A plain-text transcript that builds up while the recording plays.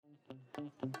The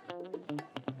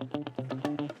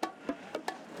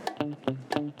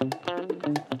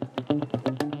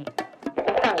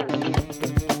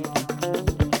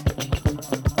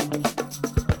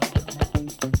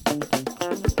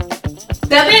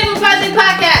Bamboo Project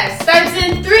Podcast starts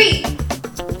in 3,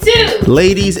 2.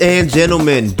 Ladies and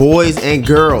gentlemen, boys and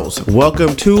girls,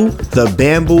 welcome to the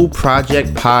Bamboo Project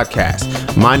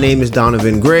Podcast. My name is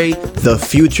Donovan Gray, the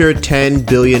future $10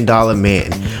 billion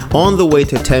man. On the way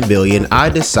to 10 billion, I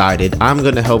decided I'm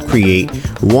going to help create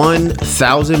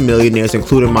 1,000 millionaires,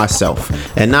 including myself.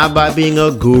 And not by being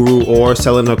a guru or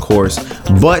selling a course,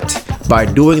 but by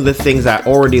doing the things I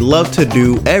already love to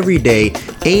do every day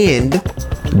and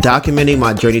documenting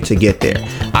my journey to get there.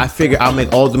 I figure I'll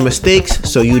make all the mistakes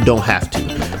so you don't have to.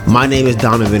 My name is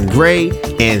Donovan Gray,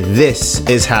 and this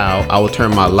is how I will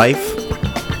turn my life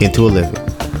into a living.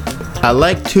 I'd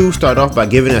like to start off by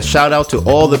giving a shout out to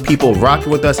all the people rocking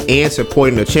with us and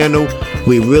supporting the channel.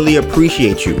 We really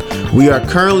appreciate you. We are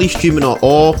currently streaming on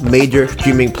all major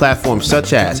streaming platforms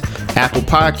such as Apple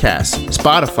Podcasts,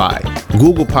 Spotify,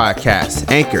 Google Podcasts,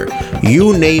 Anchor.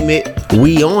 You name it,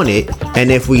 we on it. And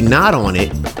if we not on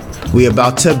it, we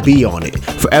about to be on it.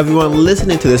 For everyone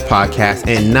listening to this podcast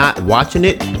and not watching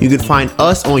it, you can find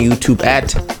us on YouTube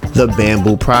at The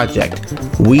Bamboo Project.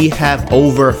 We have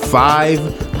over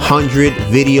 500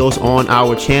 videos on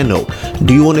our channel.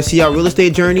 Do you want to see our real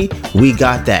estate journey? We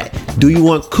got that. Do you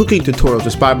want cooking tutorials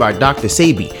inspired by Dr.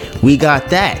 Sabi? We got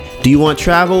that. Do you want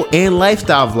travel and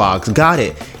lifestyle vlogs? Got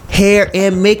it. Hair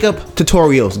and makeup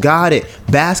tutorials? Got it.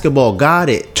 Basketball? Got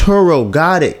it. Turo?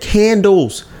 Got it.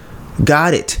 Candles?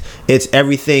 Got it. It's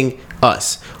everything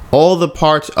us. All the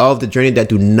parts of the journey that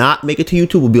do not make it to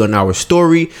YouTube will be on our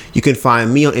story. You can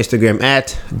find me on Instagram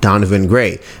at Donovan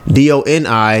Gray,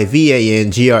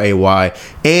 DONIVANGRAY,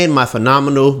 and my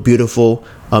phenomenal, beautiful,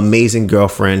 amazing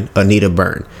girlfriend, Anita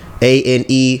Byrne,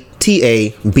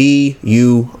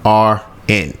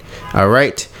 ANETABURN. All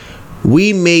right.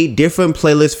 We made different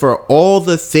playlists for all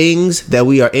the things that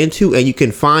we are into, and you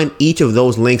can find each of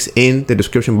those links in the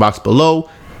description box below.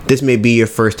 This may be your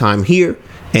first time here,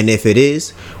 and if it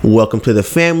is, welcome to the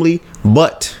family.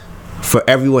 But for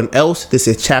everyone else, this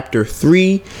is chapter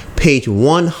 3, page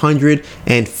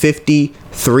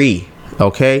 153.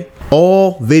 Okay?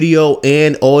 All video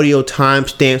and audio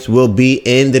timestamps will be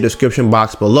in the description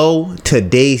box below.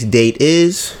 Today's date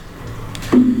is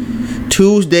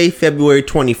Tuesday, February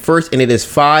 21st, and it is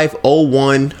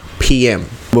 5:01 p.m.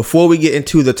 Before we get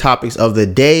into the topics of the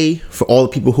day, for all the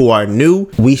people who are new,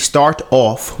 we start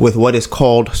off with what is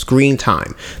called screen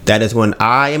time. That is when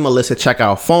I and Melissa check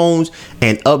our phones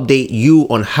and update you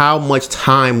on how much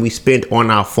time we spent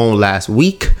on our phone last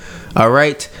week. All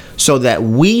right. So that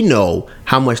we know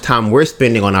how much time we're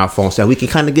spending on our phone so that we can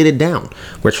kind of get it down.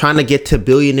 We're trying to get to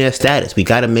billionaire status. We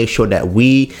got to make sure that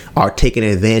we are taking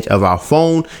advantage of our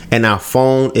phone and our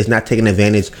phone is not taking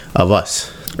advantage of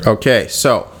us. Okay,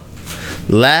 so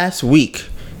last week,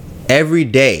 every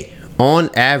day,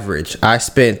 on average, I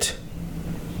spent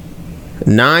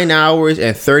 9 hours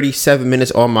and 37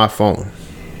 minutes on my phone.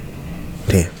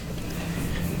 Damn.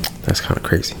 That's kind of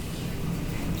crazy.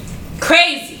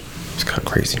 It's kind of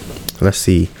crazy. Let's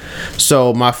see.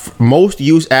 So my most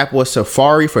used app was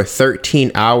Safari for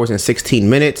 13 hours and 16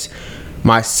 minutes.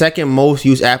 My second most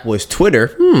used app was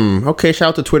Twitter. Okay, shout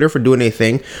out to Twitter for doing their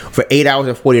thing for 8 hours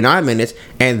and 49 minutes.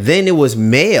 And then it was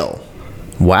Mail.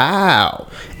 Wow.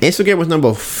 Instagram was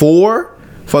number 4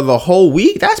 for the whole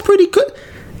week. That's pretty good.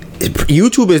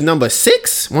 YouTube is number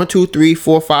 6. 1, 2, 3,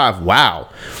 4, 5. Wow.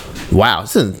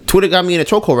 Listen, Twitter got me in a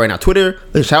chokehold right now. Twitter,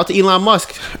 shout out to Elon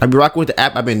Musk. I've been rocking with the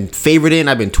app. I've been favoriting.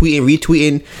 I've been tweeting,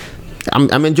 retweeting.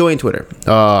 I'm enjoying Twitter.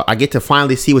 I get to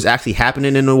finally see what's actually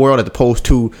happening in the world as opposed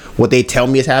to what they tell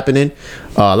me is happening.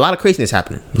 A lot of craziness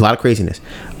happening.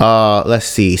 Let's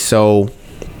see. So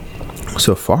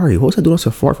Safari. What was I doing on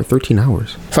Safari for 13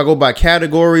 hours? If I go by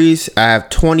categories, I have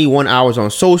 21 hours on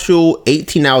social,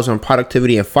 18 hours on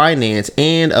productivity and finance,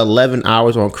 and 11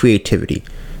 hours on creativity.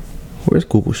 Where's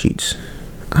Google Sheets?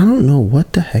 I don't know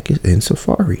what the heck is in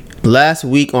Safari. Last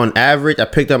week, on average, I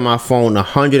picked up my phone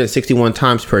 161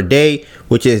 times per day,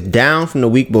 which is down from the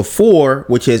week before,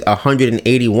 which is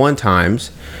 181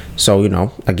 times.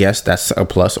 So, I guess that's a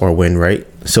plus or a win, right?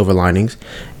 Silver linings.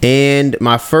 And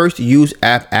my first used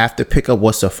app after pickup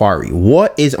was Safari.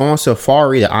 What is on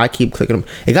Safari that I keep clicking on?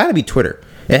 It got to be Twitter.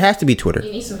 It has to be Twitter.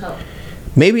 You need some help.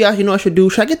 Maybe I should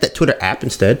I get that Twitter app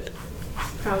instead?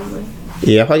 Probably.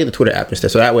 Yeah, I'll probably get the Twitter app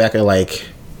instead. So that way I can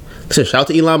listen, shout out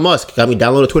to Elon Musk. Got me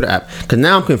download the Twitter app. Because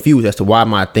now I'm confused as to why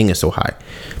my thing is so high.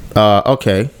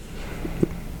 Okay.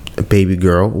 Baby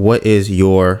girl, what is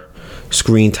your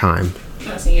screen time?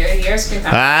 Listen, your screen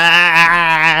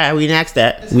time. We didn't ask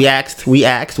that. We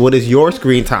asked, what is your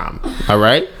screen time? All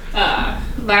right.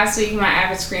 Last week, my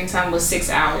average screen time was 6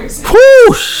 hours.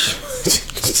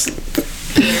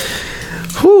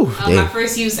 Whew. My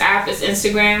first used app is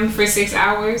Instagram for 6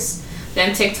 hours,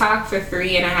 then TikTok for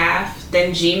 3.5,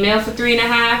 then Gmail for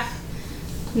 3.5,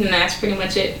 and that's pretty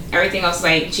much it. Everything else is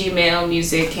like Gmail,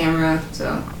 music, camera,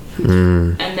 so.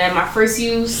 And then my first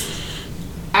used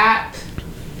app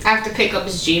after pickup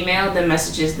is Gmail, then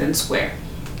messages, then Square.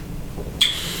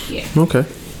 Yeah. Okay.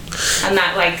 I'm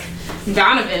not like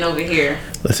Donovan over here.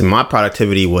 Listen, my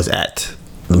productivity was at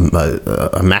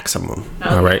a maximum. Okay.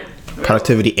 All right.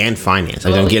 Productivity and finance.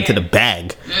 I'm getting to the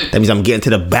bag. That means I'm getting to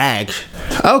the bag.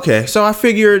 Okay, so I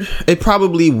figured it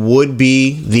probably would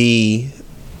be the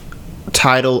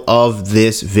title of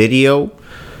this video.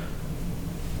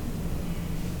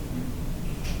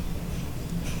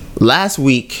 Last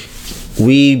week,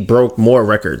 we broke more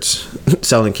records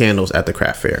selling candles at the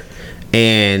craft fair.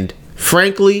 And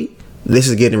frankly, this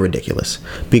is getting ridiculous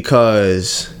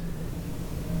because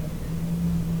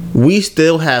we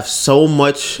still have so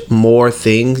much more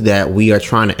things that we are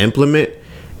trying to implement,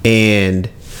 and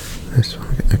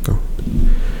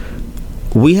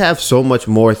we have so much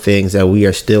more things that we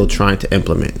are still trying to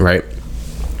implement, right?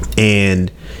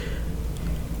 And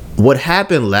what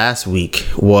happened last week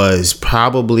was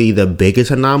probably the biggest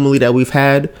anomaly that we've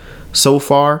had so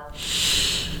far.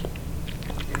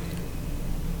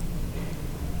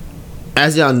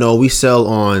 As y'all know, we sell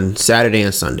on Saturday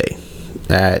and Sunday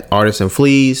at Artisan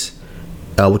Fleas,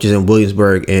 which is in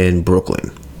Williamsburg in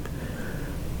Brooklyn.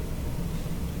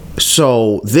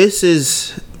 So this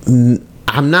is,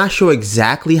 I'm not sure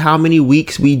exactly how many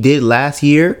weeks we did last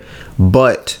year,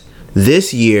 but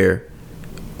this year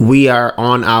we are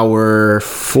on this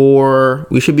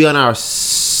should be our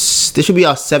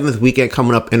 7th weekend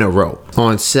coming up in a row.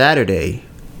 On Saturday,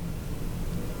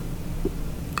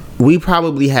 we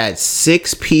probably had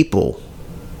 6 people,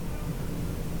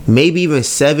 maybe even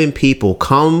 7 people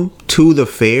come to the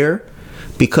fair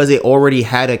because they already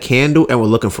had a candle and were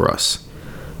looking for us.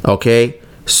 Okay,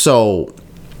 so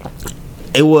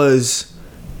it was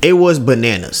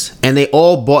bananas, and they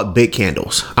all bought big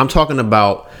candles. I'm talking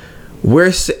about,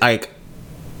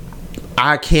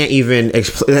 I can't even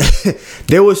explain.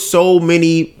 There was so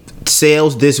many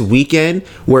sales this weekend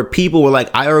where people were like,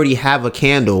 I already have a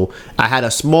candle. I had a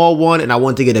small one and I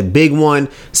wanted to get a big one.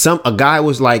 A guy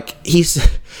was like, he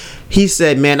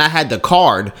said, man, I had the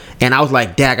card, and I was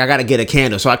like, dag, I gotta get a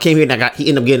candle. So I came here and he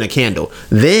ended up getting a candle.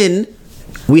 Then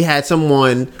we had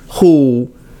someone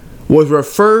who was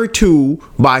referred to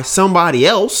by somebody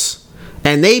else,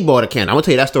 and they bought a candle. I'm gonna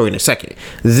tell you that story in a second.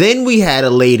 Then we had a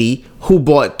lady who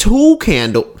bought 2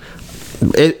 candles.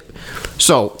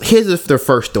 So here's the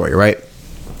first story, right?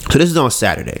 So this is on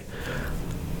Saturday.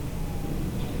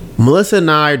 Melissa and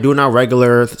I are doing our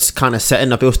regular kind of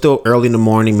setting up. It was still early in the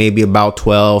morning, maybe about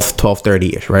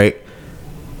 12:30ish, right?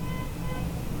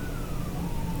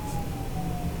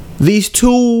 These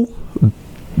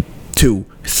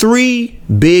 3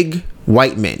 big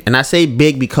white men, and I say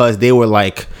big because they were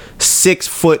like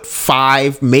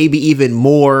 6'5", maybe even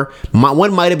more.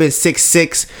 One might have been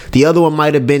 6'6", the other one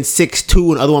might have been 6'2",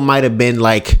 and the other one might have been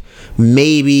like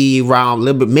maybe around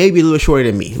a little shorter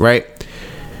than me, right?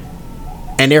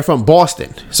 And they're from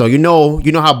Boston, so you know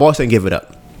how Boston give it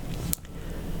up.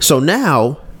 So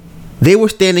now they were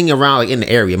standing around like in the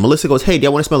area. Melissa goes, "Hey, do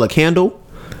y'all want to smell a candle?"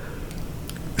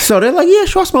 So they're like, "Yeah,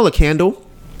 sure, I'll smell a candle."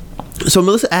 So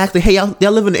Melissa asked, "Hey, y'all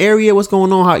live in the area? What's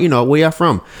going on? How, where y'all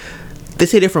from?" They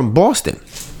say they're from Boston.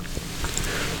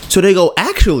 So they go,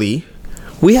 "Actually,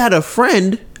 we had a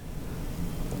friend.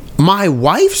 My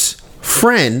wife's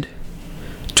friend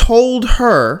told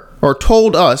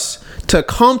us to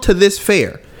come to this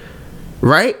fair,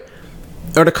 right?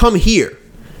 Or to come here."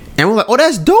 And we're like, "Oh,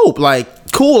 that's dope.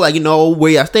 Like, cool. Like,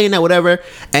 where y'all staying at, whatever."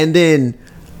 And then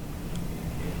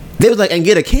they was like, "And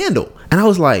get a candle." And I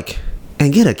was like,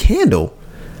 "And get a candle?"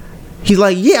 He's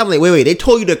like, "Yeah." I'm like, wait, they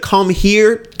told you to come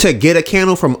here to get a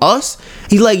candle from us?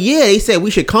 He's like, "Yeah, they said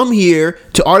we should come here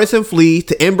to Artisan Fleas,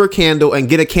 to Ember Candle, and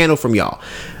get a candle from y'all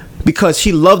because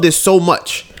she loved it so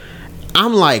much."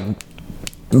 I'm like,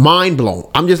 mind blown.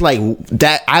 I'm just like,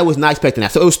 that. I was not expecting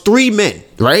that. So it was 3 men,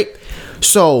 right?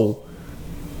 So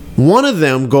one of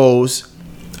them goes,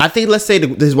 I think, let's say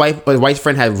his wife's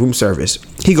friend had room service.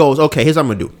 He goes, "Okay, here's what I'm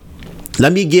gonna do.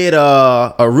 Let me get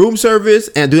a room service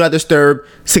and do not disturb,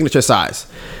 signature size."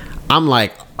 I'm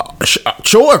like,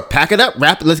 "Sure, pack it up,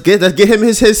 wrap it. Let's get him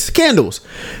his candles."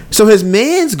 So his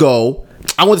mans go,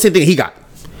 "I want the same thing he got."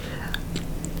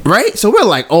 Right? So we're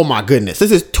like, oh my goodness, this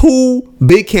is 2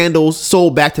 big candles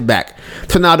sold back to back.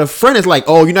 So now the friend is like,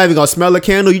 oh, you're not even gonna smell the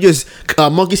candle. You just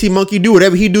monkey see, monkey do.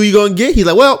 Whatever he do, you gonna get. He's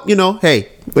like, well, hey,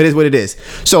 it is what it is.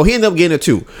 So he ended up getting a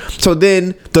 2. So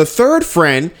then the third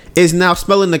friend is now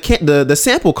smelling the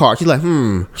sample card. He's like,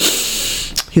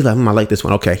 He's like, I like this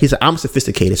one. Okay. He's like, I'm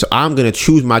sophisticated, so I'm gonna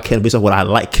choose my candle based on what I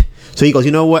like. So he goes,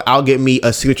 you know what? I'll get me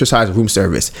a signature size room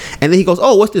service. And then he goes,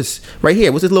 oh, what's this right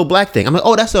here? What's this little black thing? I'm like,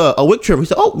 oh, that's a wick trimmer. He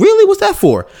said, oh, really? What's that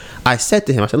for? I said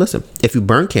to him, I said, listen, if you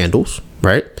burn candles,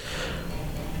 right?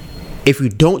 If you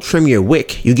don't trim your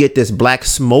wick, you get this black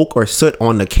smoke or soot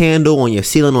on the candle, on your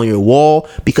ceiling, on your wall,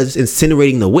 because it's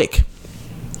incinerating the wick.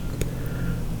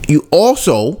 You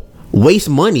also waste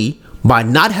money by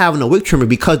not having a wick trimmer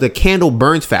because the candle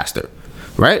burns faster,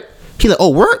 right? He's like,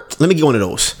 oh, word? Let me get one of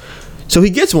those. So he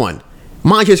gets one.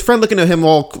 Mind you, his friend looking at him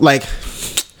all like,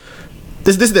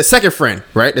 this is the second friend,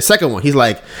 right? The second one. He's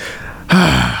like,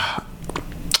 I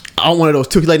want one of those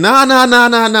too. He's like,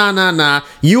 nah.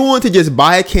 You want to just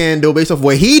buy a candle based off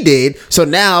what he did. So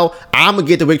now I'm going to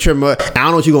get the wick trimmer. I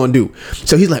don't know what you're going to do.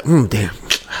 So he's like, damn.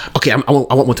 Okay, I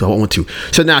want one too.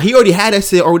 So now he already had that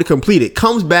sale already completed.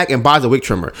 Comes back and buys a wick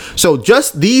trimmer. So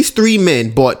just these 3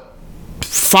 men bought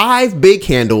 5 big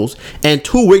candles and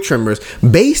 2 wick trimmers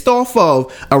based off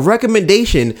of a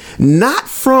recommendation not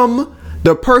from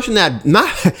the person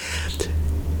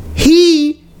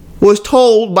he was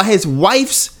told by his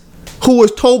wife's, who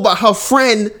was told by her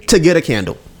friend to get a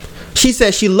candle. She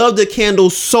said she loved the candle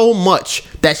so much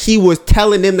that she was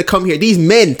telling them to come here, these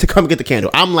men, to come get the candle.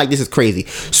 I'm like, this is crazy.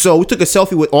 So we took a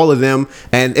selfie with all of them,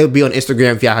 and it'll be on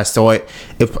Instagram if y'all saw it.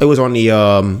 It was on the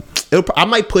I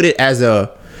might put it as I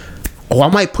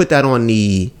might put that on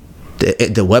the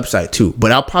website too,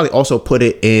 but I'll probably also put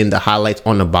it in the highlights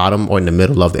on the bottom or in the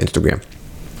middle of the Instagram.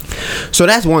 So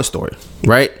that's one story,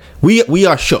 right? We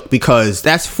are shook because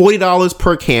that's $40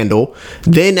 per candle.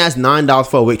 Then that's $9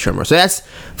 for a wick trimmer. So that's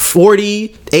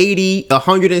 $40, $80,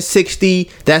 $160.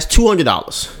 That's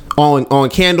 $200 on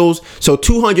candles. So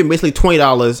 $200, basically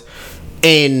 $20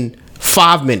 in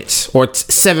 5 minutes or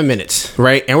 7 minutes,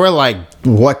 right? And we're like,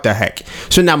 what the heck?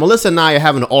 So now Melissa and I are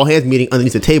having an all hands meeting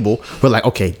underneath the table. We're like,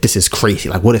 okay, this is crazy.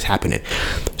 Like, what is happening?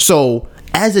 So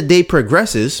as the day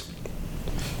progresses,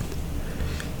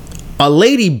 a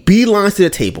lady beelines to the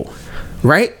table,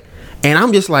 right? And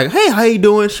I'm just like, hey, how you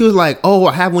doing? She was like, oh,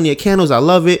 I have one of your candles. I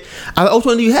love it. I like, oh, which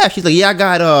one do you have? She's like, yeah, I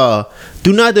got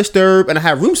do not disturb and I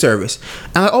have room service.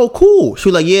 I'm like, oh, cool. She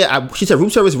was like, yeah, she said room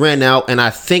service ran out and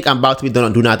I think I'm about to be done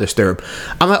on do not disturb.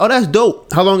 I'm like, oh, that's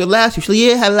dope. How long it lasts you? She's like,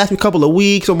 yeah, it had last me a couple of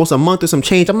weeks, almost a month or some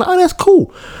change. I'm like, oh, that's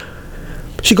cool.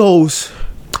 She goes,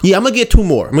 yeah, I'm gonna get 2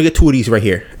 more. I'm gonna get 2 of these right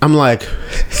here. I'm like,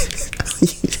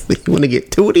 you want to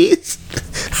get 2 of these?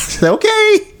 I said,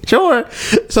 okay, sure.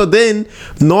 So then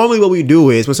normally what we do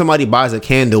is when somebody buys a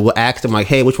candle, we'll ask them like,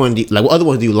 hey, which one do you like? What other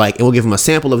ones do you like? And we'll give them a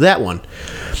sample of that one.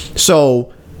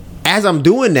 So as I'm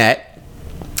doing that,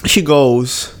 she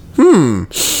goes,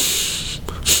 She's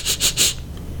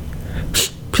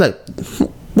like,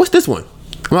 what's this one?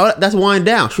 I'm like, that's Wine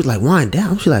Down. She's like, Wine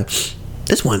Down? She's like,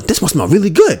 this one smell really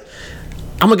good.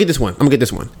 I'm gonna get this one.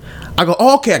 I go,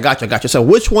 oh, okay, I got you. So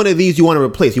which one of these do you want to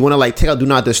replace? You want to like take out do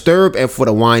not disturb and for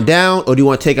the Wine Down, or do you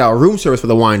want to take out room service for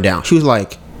the Wine Down? She was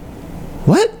like,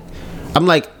 what? I'm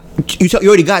like, you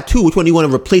already got 2. Which one do you want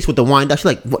to replace with the Wine Down? She's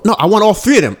like, what? No, I want all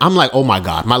 3 of them. I'm like, oh my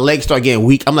God, my legs start getting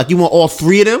weak. I'm like, you want all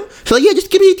 3 of them? She's like, yeah, just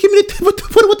give me put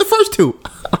it with the first 2.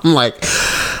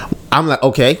 I'm like,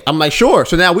 okay. I'm like, sure.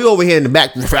 So now we over here in the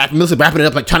back, Melissa wrapping it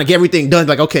up, like trying to get everything done.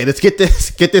 Like, okay, let's get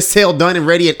this sale done and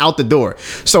ready and out the door.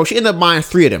 So she ended up buying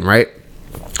 3 of them, right?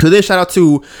 So then shout out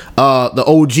to the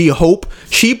OG Hope.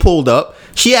 She pulled up.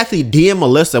 She actually DM'd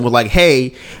Melissa and was like,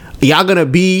 hey, y'all gonna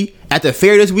be at the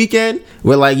fair this weekend?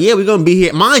 We're like, yeah, we're gonna be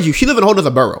here. Mind you, she lives in a whole nother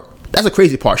borough. That's the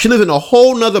crazy part. She lives in a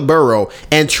whole nother borough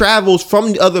and travels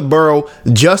from the other borough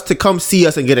just to come see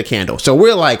us and get a candle. So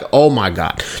we're like, oh my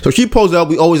God. So she pulls up.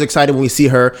 We always excited when we see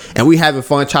her and we having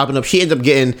fun chopping up. She ends up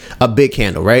getting a big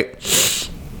candle, right?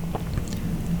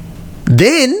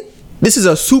 Then this is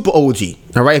a super OG.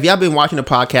 All right. If y'all been watching the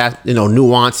podcast,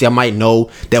 Nuance, y'all might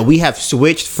know that we have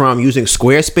switched from using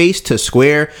Squarespace to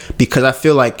Square because I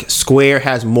feel like Square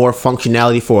has more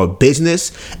functionality for a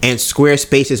business and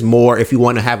Squarespace is more if you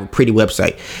want to have a pretty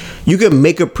website. You can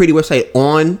make a pretty website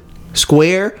on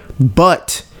Square,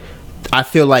 but I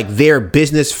feel like they're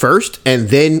business first and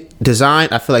then design.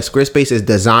 I feel like Squarespace is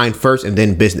design first and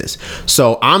then business.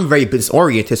 So I'm very business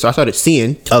oriented. So I started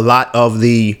seeing a lot of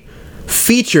the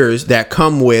features that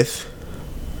come with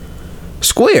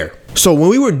Square. So when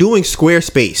we were doing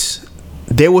Squarespace,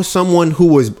 there was someone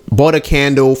who bought a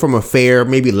candle from a fair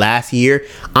maybe last year.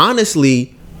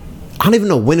 Honestly, I don't even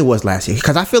know when it was last year,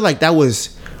 because I feel like that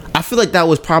was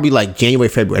probably like January,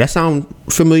 February. That sound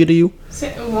familiar to you?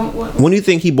 When do you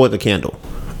think he bought the candle?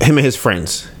 Him and his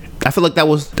friends. I feel like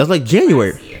that's like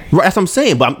January. Right, that's what I'm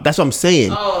saying. But that's what I'm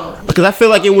saying. Oh, because I feel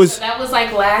like it was. So that was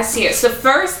like last year. It's the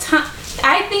first time.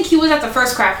 I think he was at the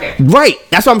first craft fair. Right,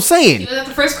 that's what I'm saying. He was at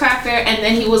the first craft fair, and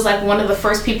then he was like one of the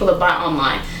first people to buy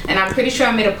online. And I'm pretty sure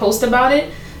I made a post about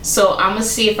it. So I'm gonna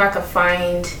see if I could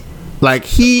find. Like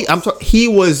he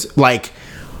was like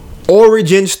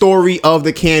origin story of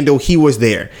the candle. He was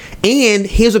there, and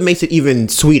here's what makes it even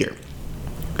sweeter.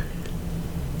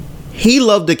 He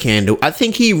loved the candle. I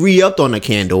think he re-upped on the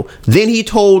candle. Then he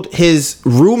told his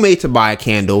roommate to buy a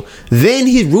candle. Then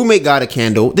his roommate got a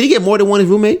candle. Did he get more than one, his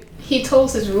roommate? He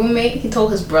told his roommate. He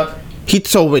told his brother.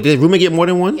 Did his roommate get more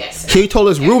than one? Yes. He told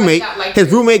his roommate.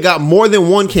 His roommate got more than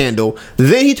one candle.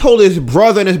 Then he told his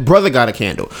brother, and his brother got a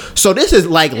candle. So this is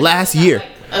like last year. Like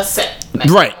a set.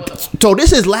 Right. So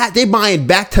this is they buying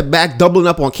back to back, doubling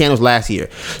up on candles last year.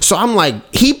 So I'm like,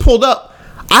 he pulled up.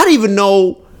 I didn't even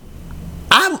know.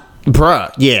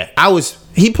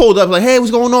 He pulled up like, hey,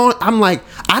 what's going on? I'm like,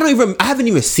 I haven't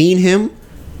even seen him.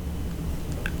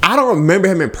 I don't remember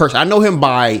him in person. I know him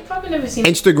by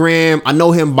Instagram. I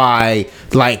know him by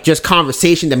like just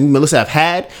conversation that me and Melissa have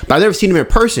had, but I've never seen him in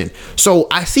person. So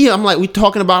I see him. I'm like, we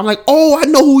talking about. I'm like, oh, I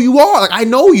know who you are. Like, I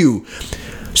know you.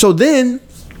 So then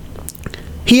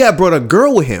he had brought a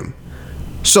girl with him.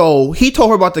 So he told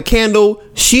her about the candle.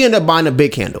 She ended up buying a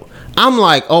big candle. I'm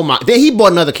like, oh my. Then he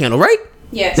bought another candle, right?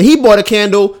 Yes. Then he bought a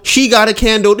candle. She got a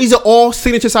candle. These are all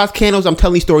signature size candles I'm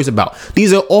telling these stories about.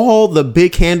 These are all the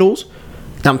big candles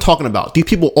that I'm talking about. These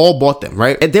people all bought them,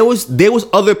 right? And there was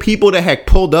other people that had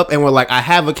pulled up and were like, I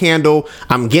have a candle.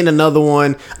 I'm getting another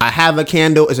one. I have a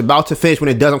candle. It's about to finish. When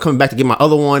it does, I'm coming back to get my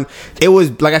other one. It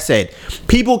was, like I said,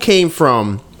 people came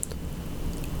from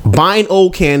buying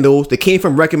old candles. They came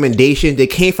from recommendations. They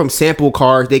came from sample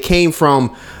cards. They came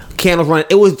from candles running.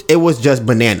 It was just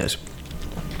bananas.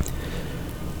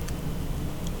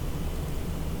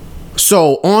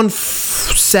 So on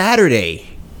Saturday,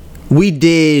 we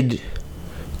did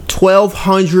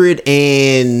 1,200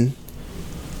 and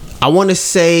I want to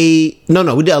say we did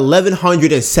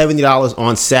 $1,170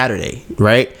 on Saturday,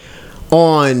 right?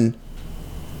 On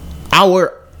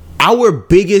our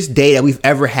biggest day that we've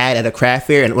ever had at a craft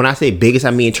fair, and when I say biggest,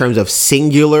 I mean in terms of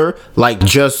singular, like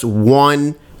just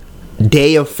one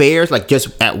day of fairs, like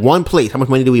just at one place. How much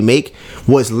money did we make?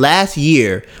 Was last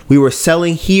year we were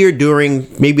selling here during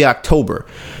maybe October.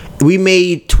 We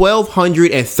made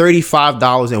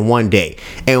 $1,235 in one day,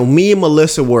 and me and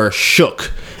Melissa were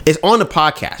shook. It's on the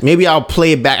podcast. Maybe I'll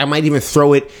play it back. I might even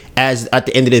throw it as at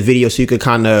the end of the video so you could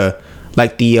kind of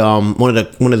like the one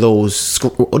of those,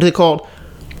 what are they called?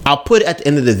 I'll put it at the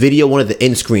end of the video, one of the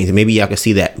end screens, and maybe y'all can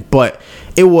see that. But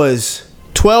it was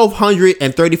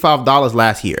 $1,235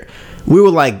 last year. We were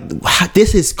like, wow,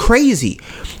 this is crazy.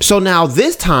 So now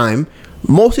this time,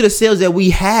 most of the sales that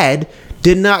we had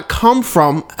did not come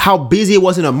from how busy it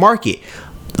was in the market.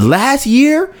 Last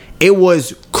year, it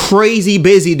was crazy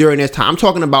busy during this time. I'm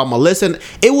talking about Melissa.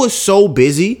 It was so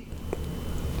busy.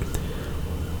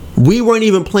 We weren't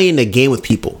even playing the game with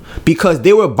people because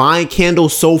they were buying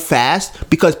candles so fast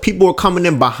because people were coming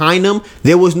in behind them.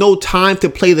 There was no time to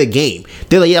play the game.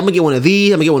 They're like, yeah, I'm gonna get one of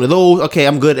these. I'm gonna get one of those. Okay,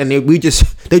 I'm good. And they just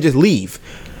leave.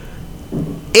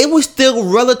 It was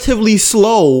still relatively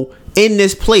slow in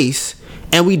this place.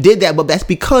 And we did that, but that's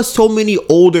because so many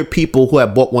older people who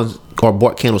had bought ones or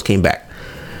bought candles came back.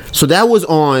 So that was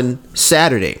on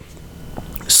Saturday.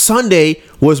 Sunday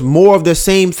was more of the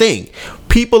same thing.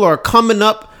 People are coming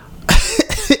up.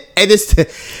 And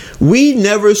we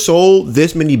never sold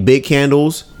this many big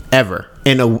candles ever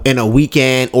in a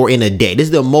weekend or in a day. This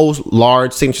is the most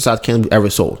large signature size candle we've ever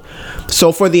sold.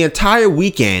 So for the entire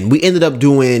weekend, we ended up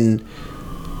doing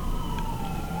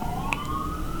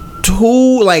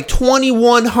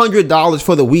 $2,100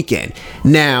 for the weekend.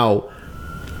 Now,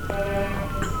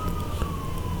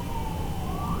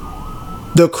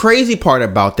 the crazy part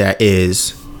about that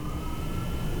is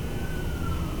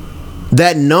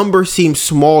that number seems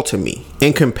small to me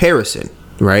in comparison,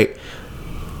 right?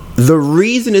 The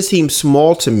reason it seems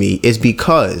small to me is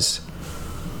because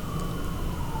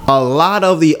a lot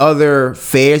of the other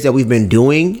fairs that we've been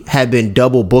doing have been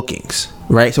double bookings,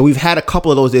 right? So we've had a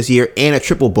couple of those this year and a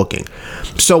triple booking.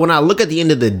 So when I look at the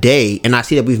end of the day and I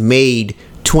see that we've made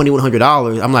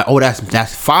 $2,100, I'm like, oh,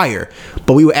 that's fire.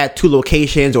 But we were at 2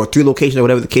 locations or 3 locations or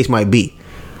whatever the case might be.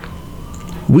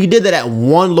 We did that at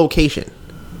one location.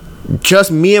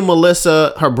 Just me and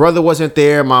Melissa. Her brother wasn't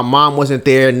there. My mom wasn't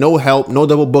there. No help. No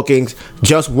double bookings.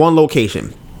 Just one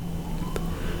location.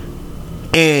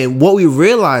 And what we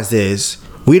realize is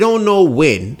we don't know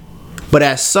when, but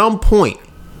at some point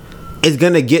it's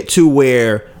going to get to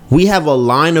where we have a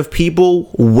line of people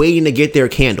waiting to get their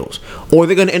candles, or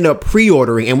they're going to end up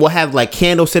pre-ordering and we'll have like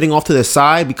candles sitting off to the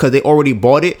side because they already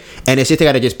bought it, and it's just they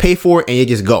got to just pay for it and you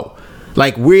just go.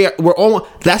 Like we're almost,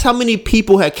 that's how many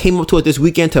people had came up to us this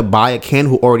weekend to buy a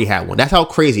candle who already had one. That's how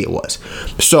crazy it was.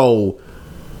 So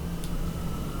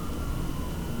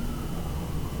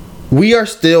we are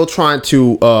still trying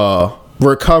to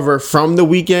recover from the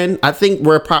weekend. I think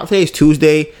today is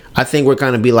Tuesday. I think we're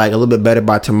going to be like a little bit better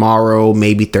by tomorrow,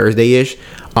 maybe Thursday-ish.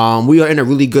 We are in a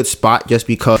really good spot just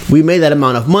because we made that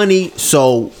amount of money.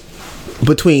 So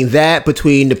between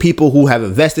the people who have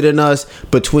invested in us,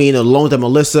 between the loans that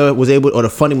Melissa was able, or the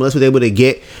funding Melissa was able to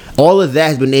get, all of that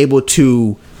has been able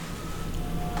to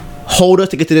hold us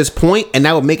to get to this point, and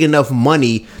now we're making enough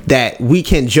money that we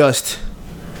can just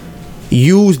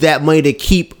use that money to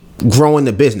keep growing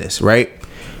the business, right?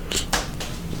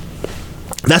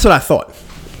 That's what I thought.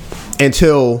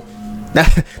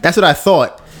 That's what I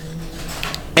thought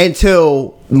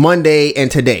until Monday and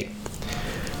today.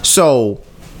 So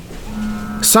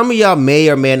some of y'all may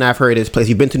or may not have heard of this place. If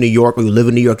you've been to New York or you live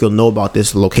in New York, you'll know about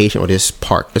this location or this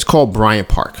park. It's called Bryant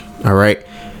Park. All right.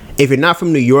 If you're not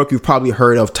from New York, you've probably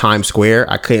heard of Times Square.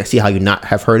 I can't see how you not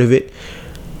have heard of it.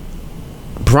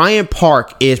 Bryant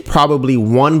Park is probably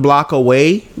 1 block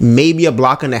away, maybe a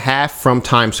block and a half from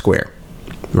Times Square,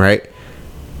 right?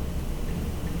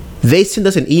 They sent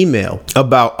us an email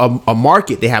about a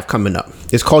market they have coming up.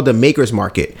 It's called the Makers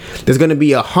Market. There's going to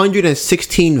be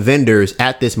 116 vendors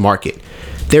at this market.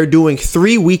 They're doing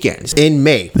 3 weekends in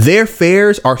May. Their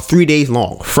fairs are 3 days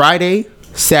long: Friday,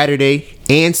 Saturday,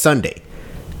 and Sunday.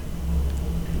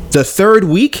 The third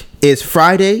week is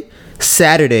Friday,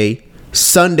 Saturday,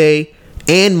 Sunday,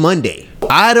 and Monday.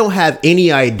 I don't have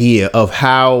any idea of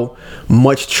how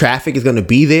much traffic is going to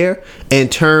be there in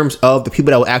terms of the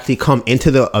people that will actually come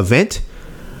into the event,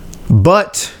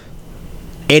 but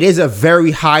it is a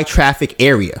very high traffic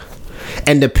area,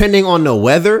 and depending on the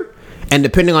weather and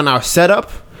depending on our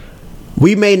setup,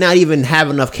 we may not even have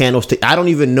enough candles to, I don't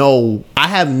even know, I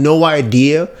have no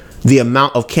idea the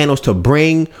amount of candles to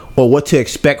bring or what to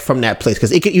expect from that place,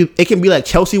 because it can be like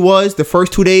Chelsea was the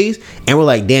first 2 days and we're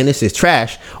like, damn, this is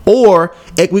trash, or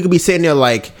we could be sitting there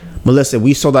like, Melissa,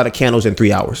 we sold out of candles in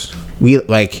 3 hours, we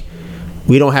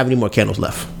don't have any more candles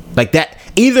left. Like that,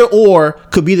 either or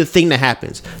could be the thing that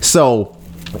happens. So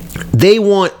they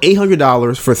want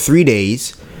 $800 for 3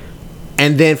 days,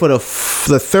 and then for the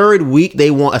third week they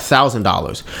want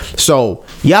 $1,000. So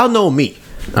y'all know me,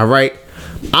 all right?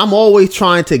 I'm always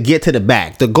trying to get to the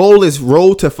bag. The goal is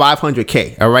road to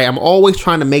 500K. All right. I'm always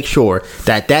trying to make sure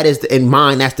that is in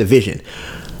mind. That's the vision.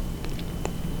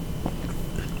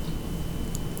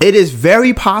 It is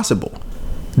very possible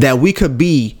that we could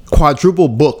be quadruple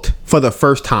booked for the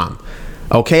first time.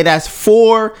 Okay. That's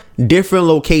 4 different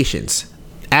locations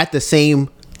at the same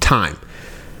time.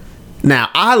 Now,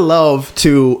 I love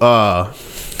a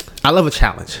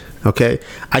challenge. Okay,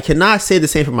 I cannot say the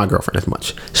same for my girlfriend as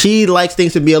much. She likes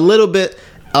things to be a little bit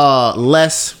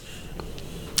less.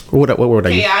 What word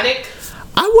I use? Chaotic.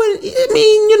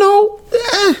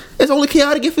 It's only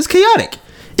chaotic if it's chaotic.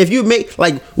 If you make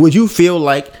would you feel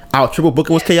like our triple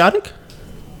booking was chaotic?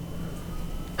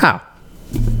 How?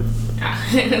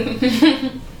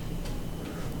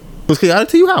 Was chaotic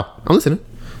to you? How? I'm listening.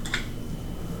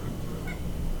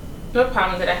 What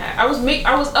problem did I have?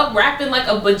 I was up wrapping like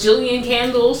a bajillion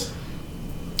candles.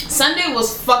 Sunday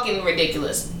was fucking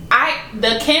ridiculous.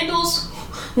 The candles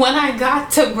when I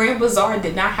got to Grand Bazaar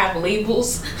did not have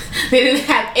labels. They didn't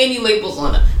have any labels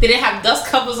on them. They didn't have dust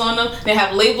covers on them. They didn't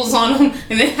have labels on them.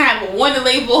 They didn't have a warning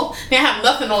label. They didn't have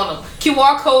nothing on them.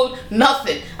 QR code,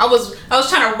 nothing. I was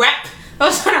trying to wrap. I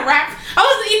wasn't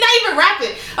not even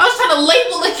wrapping. I was trying to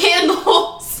label the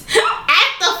candles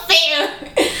at the fair.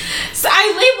 So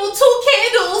I labeled 2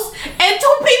 candles and 2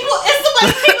 people, and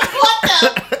somebody came and bought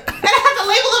them. And I had to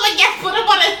label them again, put them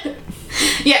on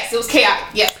it. Yes, it was chaotic.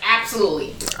 Yes,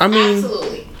 absolutely. I mean,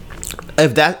 absolutely.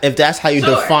 If that's how you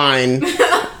define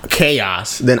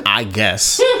chaos, then I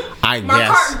guess. My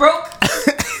cart broke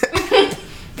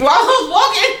while I was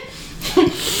walking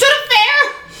to the fair.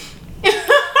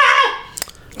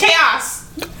 Chaos.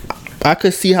 I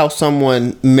could see how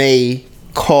someone may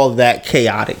call that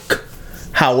chaotic.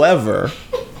 However,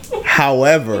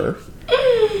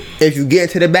 if you get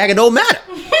into the bag, it don't matter.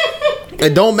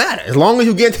 It don't matter. As long as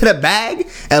you get into the bag,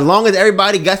 as long as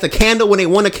everybody gets a candle when they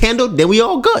want a candle, then we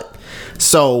all good.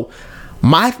 So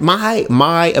my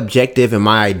objective and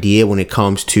my idea when it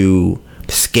comes to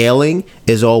scaling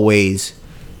is always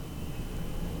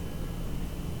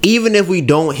even if we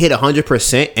don't hit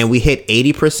 100% and we hit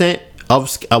 80%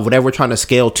 of whatever we're trying to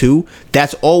scale to,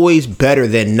 that's always better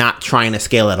than not trying to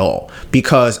scale at all.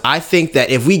 Because I think that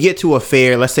if we get to a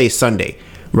fair, let's say Sunday,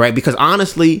 right? Because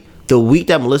honestly, the week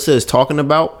that Melissa is talking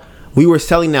about, we were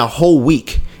selling that whole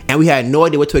week and we had no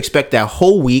idea what to expect that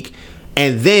whole week.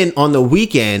 And then on the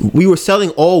weekend, we were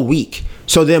selling all week.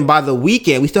 So then by the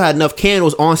weekend, we still had enough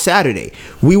candles on Saturday.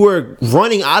 We were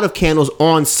running out of candles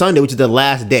on Sunday, which is the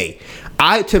last day.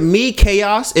 To me,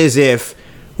 chaos is if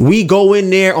we go in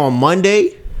there on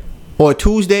Monday or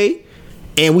Tuesday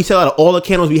and we sell out all the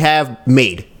candles we have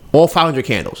made, all 500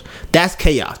 candles. That's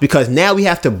chaos, because now we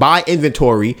have to buy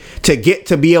inventory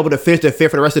to be able to finish the fair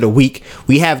for the rest of the week.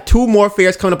 We have 2 more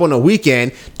fairs coming up on the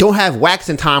weekend, don't have wax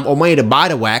in time or money to buy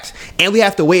the wax, and we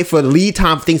have to wait for the lead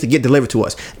time for things to get delivered to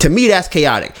us. To me, that's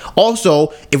chaotic.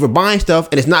 Also, if we're buying stuff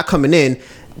and it's not coming in,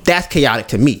 that's chaotic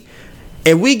to me.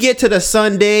 If we get to the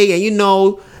Sunday and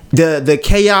the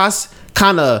chaos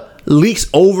kind of leaks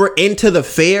over into the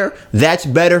fair, that's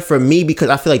better for me, because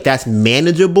I feel like that's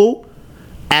manageable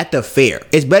at the fair.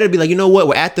 It's better to be like, you know what,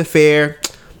 we're at the fair,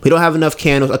 we don't have enough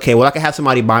candles. Okay, well, I can have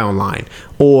somebody buy online.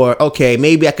 Or, okay,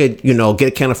 maybe I could, get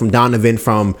a candle from Donovan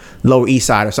from Lower East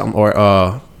Side or something,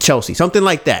 or Chelsea, something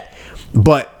like that.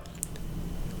 But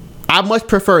I much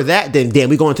prefer that than, damn,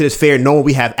 we go into this fair knowing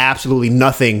we have absolutely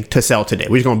nothing to sell today.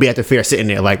 We're just going to be at the fair sitting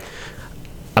there like,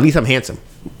 at least I'm handsome.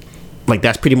 Like,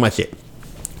 that's pretty much it.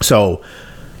 So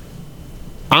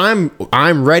I'm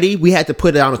ready. We had to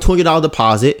put down a $20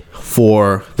 deposit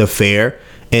for the fair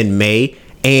in May.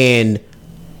 And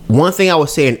one thing I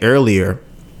was saying earlier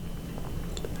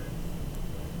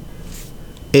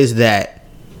is that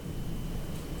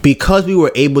because we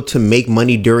were able to make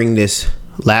money during this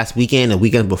last weekend and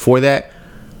weekend before that,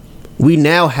 we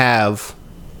now have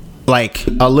like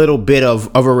a little bit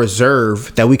of a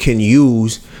reserve that we can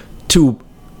use to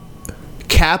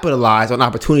capitalize on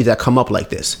opportunities that come up like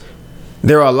this.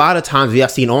 There are a lot of times we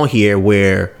have seen on here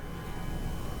where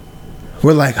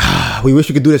we're like, we wish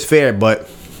we could do this fair, but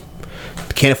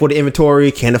can't afford the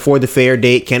inventory, can't afford the fair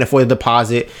date, can't afford the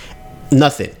deposit,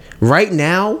 nothing. Right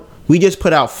now, we just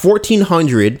put out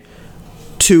 $1,400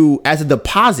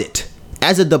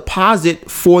 as a deposit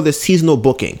for the seasonal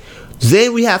booking.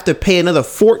 Then we have to pay another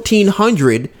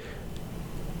 $1,400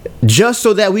 just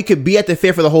so that we could be at the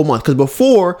fair for the whole month. Because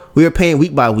before, we were paying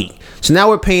week by week. So now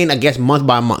we're paying, I guess, month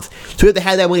by month. So we have to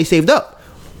have that money saved up.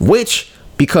 Which,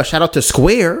 because shout out to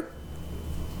Square,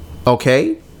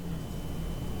 okay,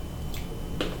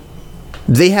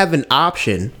 they have an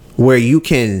option where you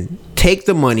can take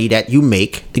the money that you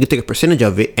make, you can take a percentage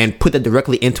of it and put that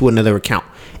directly into another account.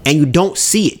 And you don't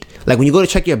see it. Like when you go to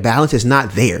check your balance, it's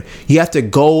not there. You have to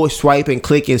go swipe and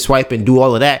click and swipe and do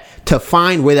all of that to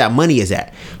find where that money is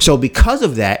at. So because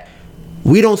of that,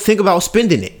 we don't think about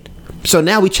spending it. So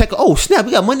now we check, oh snap,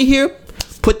 we got money here.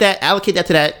 Allocate that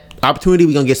to that opportunity.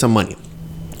 We're going to get some money.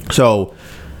 So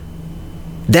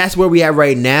that's where we are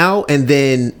right now. And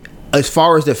then as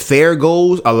far as the fair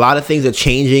goes, a lot of things are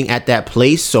changing at that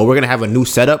place. So we're going to have a new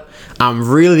setup. I'm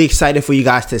really excited for you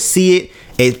guys to see it.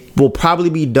 It will probably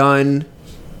be done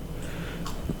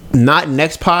not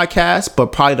next podcast,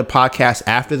 but probably the podcast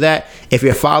after that. If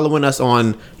you're following us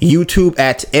on YouTube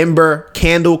at Ember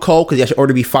Candle Co., because you should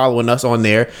already be following us on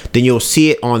there, then you'll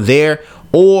see it on there.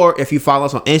 Or if you follow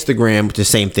us on Instagram, which is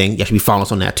the same thing, you should be following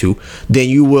us on that too, then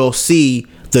you will see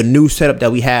the new setup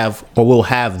that we have or will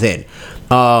have then.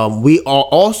 We are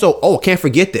also, can't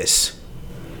forget this.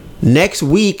 Next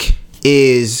week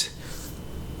is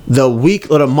the week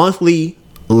or the monthly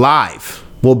live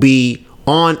will be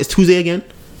on, it's Tuesday again?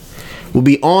 Will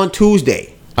be on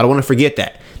Tuesday. I don't want to forget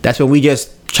that. That's when we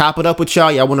just chop it up with y'all.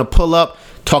 Y'all want to pull up,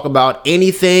 talk about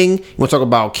anything. You want to talk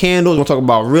about candles, you want to talk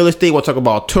about real estate, you want to talk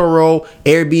about Turo,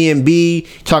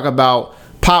 Airbnb, talk about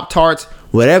Pop-Tarts,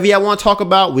 whatever y'all want to talk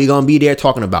about, we're going to be there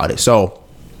talking about it. So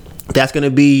that's going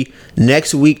to be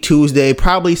next week, Tuesday,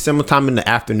 probably sometime in the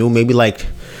afternoon, maybe I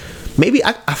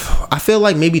feel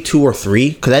like maybe 2 or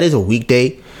 3, because that is a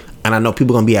weekday. And I know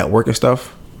people going to be at work and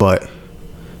stuff, but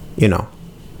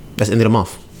that's the end of the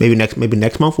month. Maybe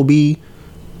next month will be,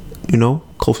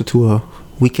 closer to a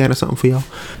weekend or something for y'all.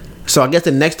 So I guess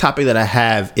the next topic that I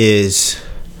have is,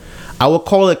 I will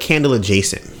call it candle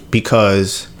adjacent,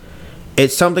 because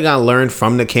it's something I learned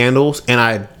from the candles, and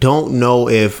I don't know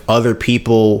if other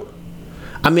people,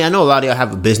 I know a lot of y'all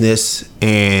have a business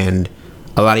and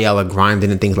a lot of y'all are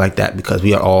grinding and things like that, because a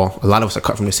lot of us are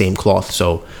cut from the same cloth.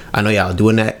 So I know y'all are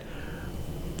doing that.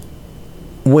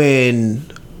 When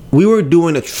we were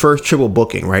doing the first triple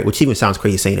booking, right? Which even sounds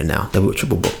crazy saying it now that we were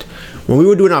triple booked. When we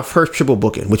were doing our first triple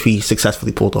booking, which we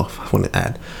successfully pulled off, I want to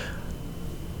add.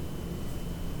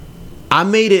 I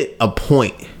made it a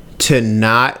point to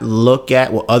not look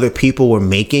at what other people were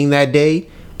making that day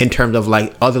in terms of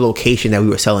like other location that we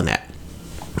were selling at.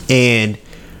 And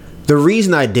the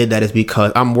reason I did that is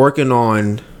because I'm working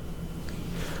on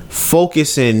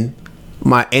focusing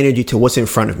my energy to what's in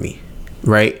front of me,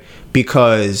 right?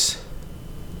 Because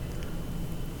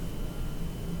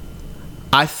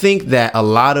I think that a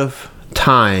lot of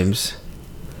times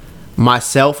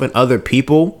myself and other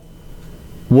people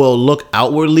will look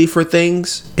outwardly for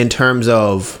things in terms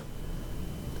of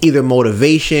either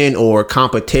motivation or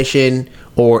competition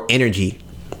or energy,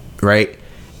 right?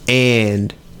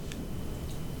 And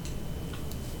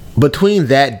between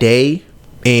that day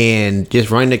and just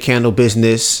running the candle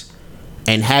business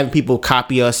and having people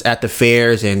copy us at the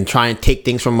fairs and try and take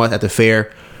things from us at the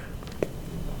fair,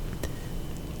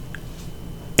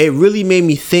 it really made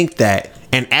me think that,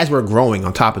 and as we're growing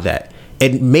on top of that,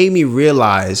 it made me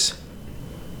realize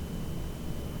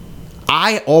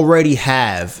I already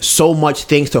have so much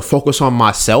things to focus on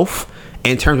myself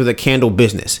in terms of the candle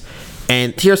business.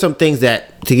 And here are some things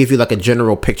that to give you like a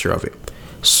general picture of it.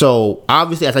 So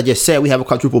obviously, as I just said, we have a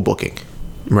quadruple booking,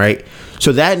 right?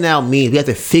 So that now means we have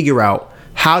to figure out,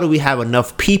 how do we have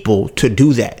enough people to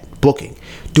do that booking?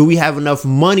 Do we have enough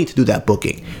money to do that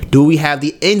booking? Do we have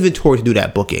the inventory to do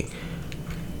that booking?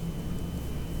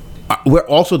 We're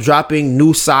also dropping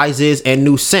new sizes and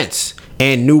new scents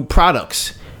and new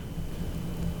products.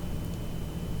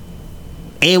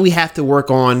 And we have to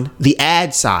work on the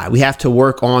ad side. We have to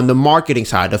work on the marketing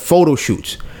side, the photo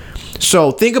shoots.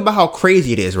 So think about how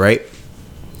crazy it is, right?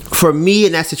 For me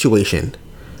in that situation,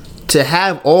 to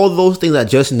have all those things I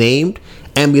just named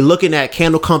and be looking at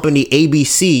candle company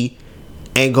ABC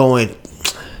and going,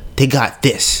 they got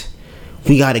this.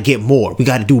 We got to get more. We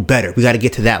got to do better. We got to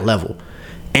get to that level.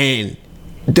 And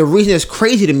the reason it's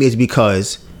crazy to me is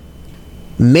because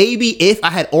maybe if I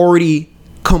had already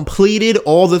completed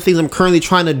all the things I'm currently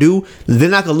trying to do,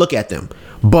 then I could look at them.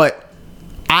 But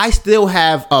I still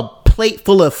have a plate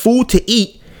full of food to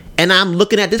eat, and I'm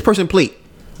looking at this person's plate.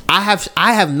 I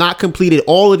have not completed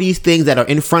all of these things that are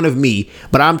in front of me,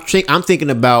 but I'm thinking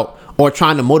about or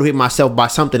trying to motivate myself by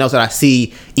something else that I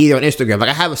see either on Instagram. Like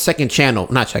I have a second channel,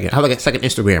 I have like a second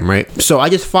Instagram, right? So I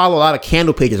just follow a lot of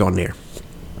candle pages on there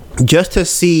just to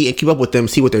see and keep up with them,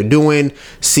 see what they're doing,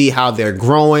 see how they're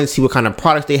growing, see what kind of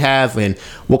products they have and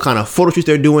what kind of photo shoots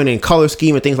they're doing and color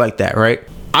scheme and things like that, right?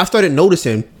 I started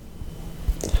noticing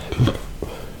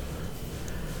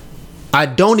I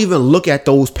don't even look at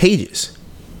those pages.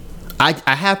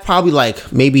 I have probably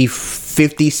like maybe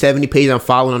 50, 70 pages I'm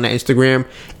following on that Instagram,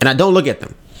 and I don't look at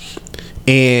them.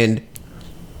 And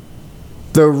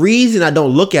the reason I don't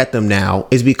look at them now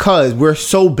is because we're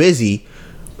so busy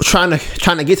trying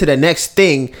to get to the next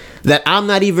thing that I'm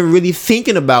not even really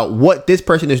thinking about what this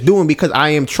person is doing, because I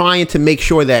am trying to make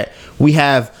sure that we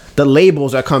have the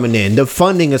labels are coming in, the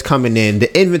funding is coming in,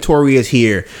 the inventory is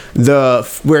here,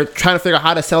 we're trying to figure out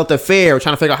how to sell at the fair, we're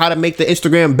trying to figure out how to make the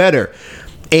Instagram better.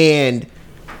 And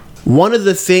one of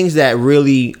the things that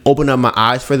really opened up my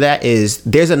eyes for that is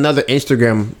there's another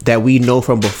Instagram that we know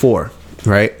from before,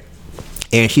 right?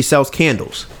 And she sells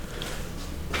candles.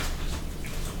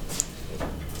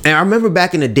 And I remember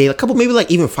back in the day, maybe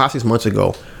like even 5-6 months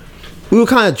ago, we would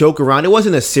kind of joke around. It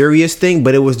wasn't a serious thing,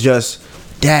 but it was just,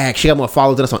 dang, she got more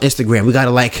followers than us on Instagram. We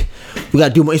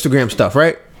gotta do more Instagram stuff,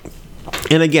 right?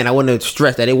 And again, I want to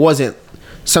stress that it wasn't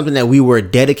something that we were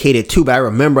dedicated to, but I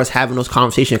remember us having those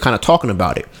conversations, kind of talking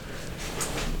about it.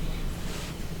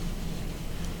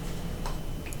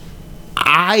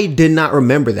 I did not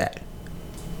remember that.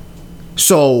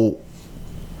 So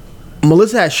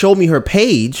Melissa had showed me her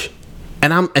page,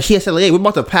 and she had said, like, hey, we're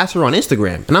about to pass her on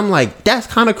Instagram. And I'm like, that's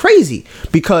kind of crazy,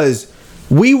 because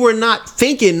we were not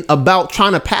thinking about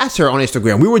trying to pass her on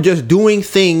Instagram. We were just doing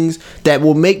things that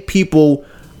will make people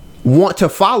want to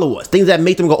follow us, things that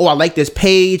make them go, oh, I like this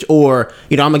page, or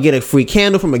I'm gonna get a free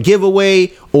candle from a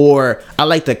giveaway, or I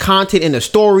like the content in the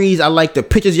stories, I like the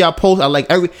pictures y'all post,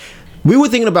 we were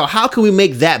thinking about how can we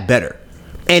make that better.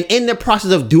 And in the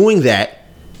process of doing that,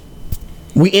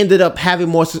 we ended up having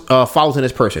more followers than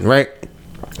this person, right?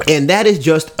 And that is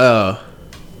just I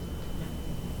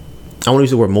want to use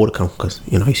the word modicum, because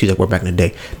I used to use that word back in the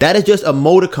day. That is just a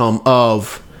modicum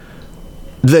of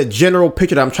the general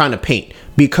picture that I'm trying to paint.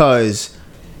 Because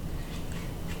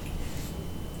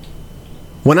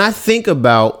when I think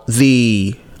about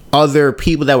the other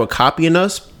people that were copying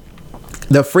us,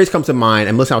 the phrase comes to mind,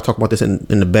 and Melissa and I were talking about this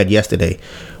in the bed yesterday,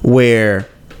 where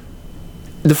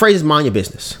the phrase is mind your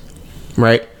business,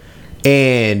 right?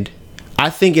 And I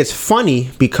think it's funny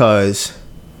because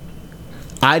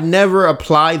I never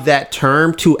applied that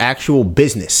term to actual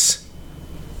business.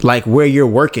 like where you're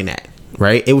working at,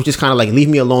 right? It was just kind of like, leave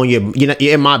me alone. You're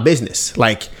in my business.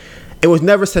 Like, it was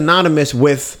never synonymous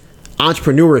with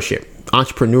entrepreneurship.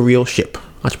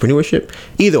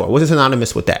 Either or, wasn't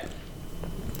synonymous with that.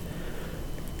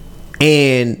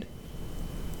 And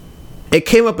it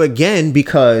came up again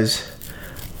because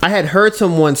I had heard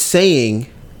someone saying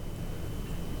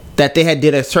that they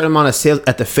did a certain amount of sales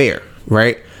at the fair,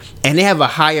 right? And they have a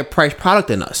higher price product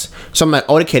than us. So I'm like,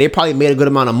 oh, okay, they probably made a good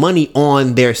amount of money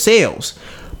on their sales.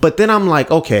 But then I'm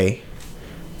like, okay,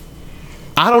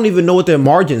 I don't even know what their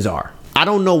margins are. I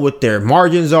don't know what their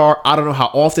margins are. I don't know how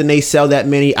often they sell that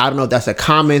many. I don't know if that's a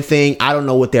common thing. I don't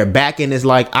know what their back end is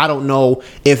like. I don't know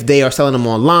if they are selling them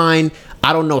online.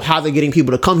 I don't know how they're getting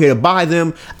people to come here to buy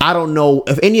them. I don't know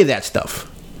if any of that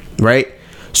stuff, right?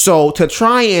 So to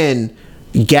try and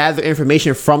gather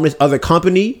information from this other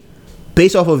company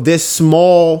based off of this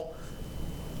small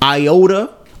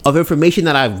iota of information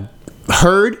that I've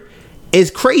heard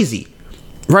is crazy,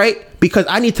 right? Because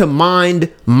I need to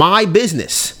mind my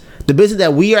business. The business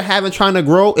that we are having trying to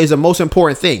grow is the most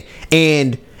important thing.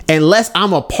 And unless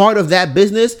I'm a part of that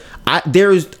business,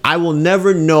 I will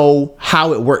never know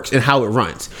how it works and how it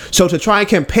runs. So to try and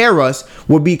compare us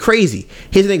would be crazy.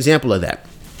 Here's an example of that.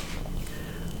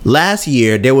 Last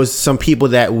year, there was some people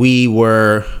that we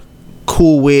were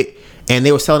cool with, and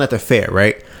they were selling at the fair,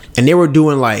 right? And they were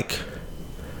doing like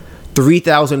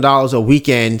 $3,000 a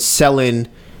weekend selling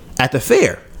at the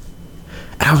fair.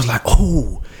 And I was like,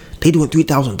 oh, they doing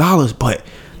 $3,000, but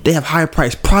they have higher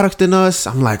priced products than us.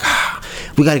 I'm like,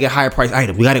 we got to get higher priced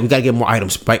items. We got to get more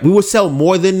items, right? We would sell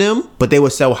more than them, but they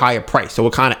would sell higher price. So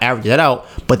we'll kind of average that out,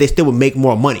 but they still would make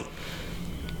more money.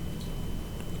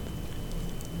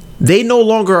 They no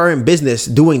longer are in business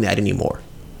doing that anymore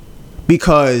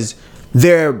because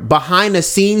their behind the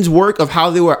scenes work of how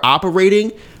they were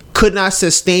operating could not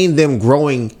sustain them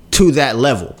growing to that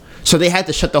level. So they had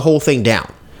to shut the whole thing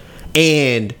down.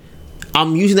 And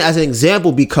I'm using it as an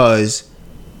example because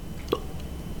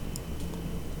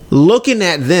looking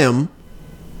at them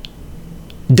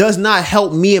does not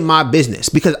help me in my business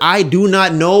because I do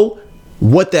not know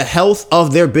what the health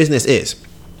of their business is.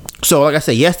 So like I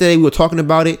said, yesterday we were talking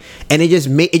about it, and it just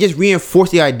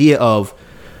reinforced the idea of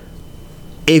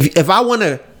if I want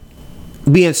to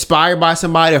be inspired by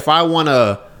somebody, if I want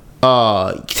to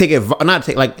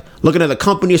looking at a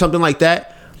company or something like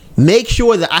that, make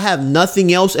sure that I have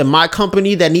nothing else in my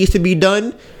company that needs to be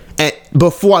done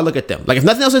before I look at them. Like if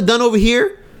nothing else is done over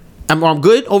here, I'm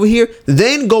good over here,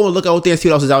 then go and look out there and see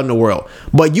what else is out in the world.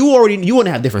 But you want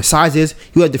to have different sizes,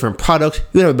 you have different products,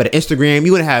 you want to have a better Instagram,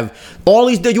 you want to have all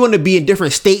these, you want to be in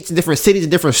different states, in different cities, in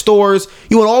different stores,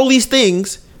 you want all these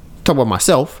things. Talk about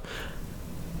myself.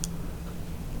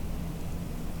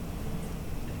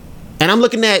 And I'm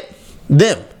looking at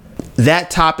them.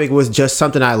 That topic was just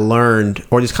something I learned,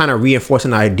 or just kind of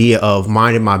reinforcing the idea of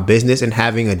minding my business and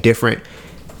having a different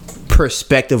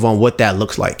perspective on what that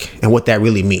looks like and what that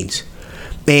really means.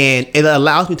 And it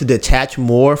allows me to detach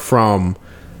more from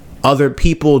other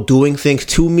people doing things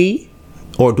to me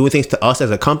or doing things to us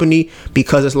as a company,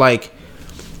 because it's like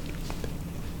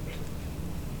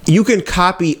you can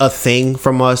copy a thing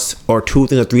from us or two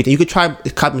things or three things. You could try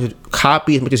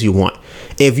copy as much as you want.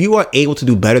 If you are able to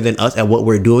do better than us at what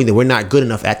we're doing, then we're not good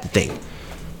enough at the thing.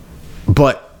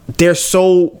 But they're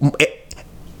so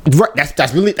right.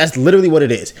 That's literally what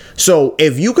it is. So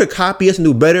if you could copy us and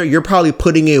do better, you're probably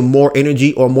putting in more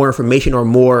energy or more information or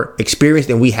more experience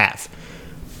than we have.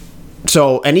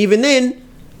 So, and even then,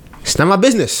 it's not my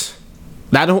business.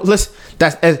 If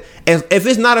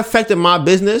it's not affecting my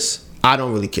business, I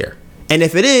don't really care. And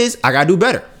if it is, I gotta do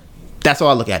better. That's all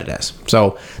I look at it as.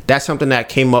 So that's something that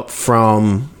came up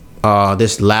from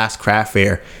this last craft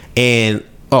fair. And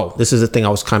this is the thing I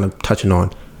was kind of touching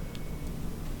on.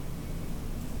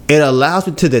 It allows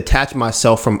me to detach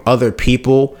myself from other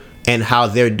people and how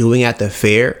they're doing at the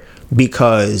fair,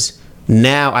 because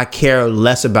now I care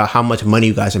less about how much money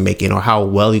you guys are making or how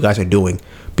well you guys are doing,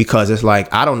 because it's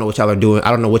like, I don't know what y'all are doing.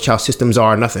 I don't know what y'all systems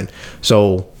are or nothing.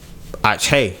 So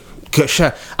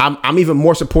I'm even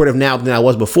more supportive now than I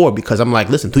was before, because I'm like,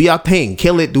 listen, do y'all thing,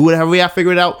 kill it, do whatever y'all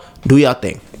figure it out, do y'all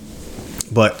thing.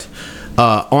 But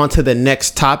on to the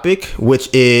next topic, which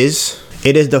is,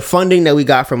 it is the funding that we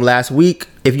got from last week.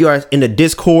 If you are in the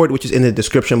Discord, which is in the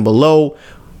description below,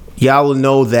 y'all will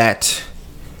know that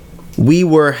we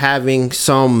were having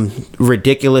some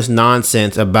ridiculous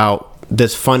nonsense about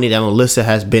this funding that Melissa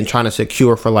has been trying to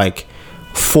secure for like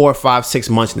 4, 5, 6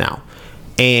 months now.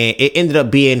 And it ended up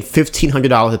being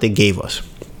 $1,500 that they gave us.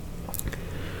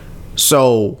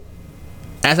 So,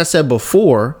 as I said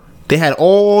before, they had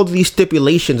all these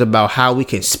stipulations about how we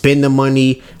can spend the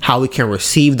money, how we can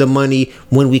receive the money,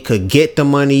 when we could get the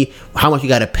money, how much you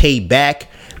got to pay back.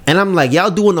 And I'm like, y'all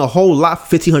doing a whole lot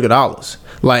for $1,500.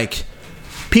 Like,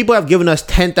 people have given us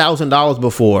 $10,000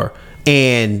 before,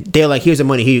 and they're like, here's the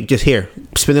money, here,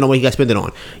 spend it on what you got to spend it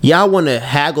on. Y'all want to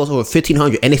haggle over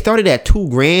 $1,500, and they started at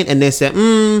 $2,000, and then said,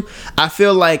 I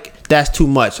feel like that's too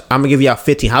much. I'm gonna give y'all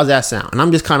 $1,500. How's that sound? And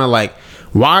I'm just kind of like,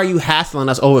 why are you hassling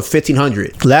us over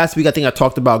 $1,500? Last week, I think I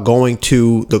talked about going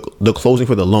to the closing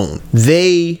for the loan.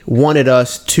 They wanted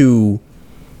us to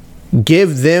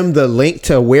give them the link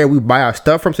to where we buy our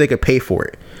stuff from so they could pay for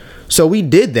it. So we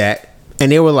did that,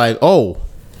 and they were like, well,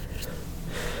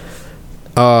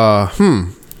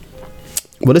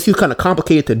 this is kind of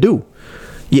complicated to do.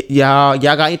 Y'all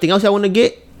got anything else y'all want to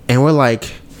get? And we're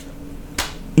like,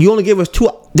 you only give us two.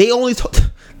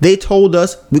 They told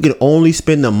us we could only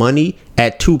spend the money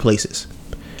at 2 places.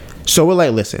 So we're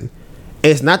like, listen,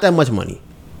 it's not that much money.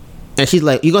 And she's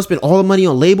like, you gonna spend all the money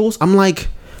on labels? I'm like,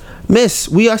 miss,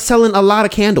 we are selling a lot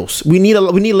of candles. We need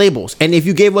labels. And if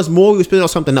you gave us more, we would spend it on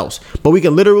something else. But we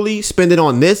can literally spend it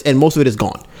on this, and most of it is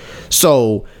gone.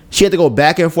 So she had to go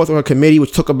back and forth with her committee,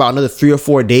 which took about another 3 or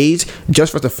 4 days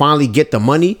just for us to finally get the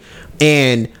money.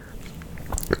 And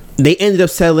they ended up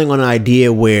settling on an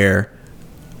idea where,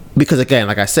 because again,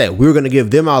 like I said, we were going to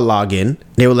give them our login.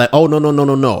 They were like, oh,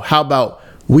 no. How about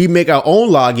we make our own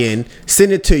login,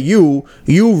 send it to you,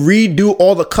 you redo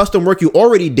all the custom work you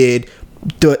already did,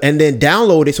 and then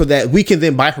download it so that we can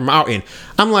then buy from our end.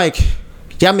 I'm like,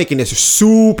 y'all making this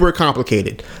super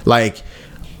complicated. Like,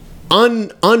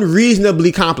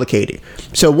 unreasonably complicated.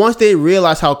 So once they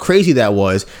realized how crazy that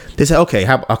was, they said,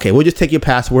 okay, we'll just take your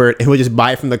password and we'll just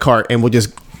buy it from the cart, and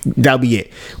that'll be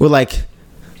it. We're like,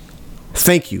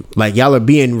 thank you. Like, y'all are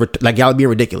being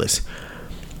ridiculous.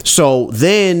 So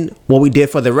then what we did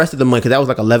for the rest of the month, because that was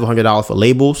like $1,100 for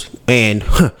labels, and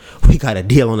we got a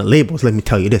deal on the labels. Let me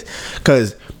tell you this,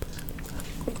 because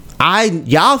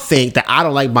y'all think that I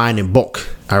don't like buying in bulk.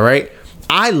 All right,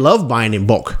 I love buying in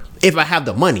bulk if I have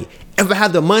the money. If I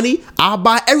have the money, I'll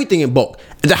buy everything in bulk.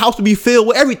 The house will be filled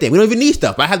with everything. We don't even need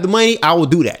stuff. If I have the money, I will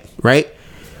do that, right?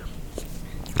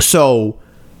 So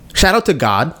shout out to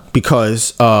God,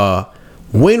 because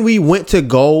when we went to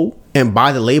go and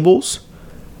buy the labels,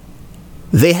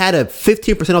 they had a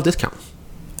 15% off discount.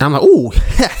 And I'm like, ooh,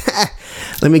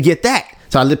 let me get that.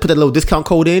 So I put that little discount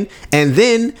code in, and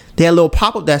then they had a little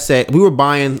pop-up that said we were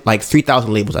buying like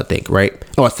 3,000 labels, I think, right?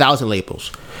 Or 1,000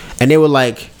 labels. And they were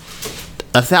like,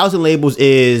 1,000 labels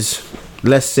is,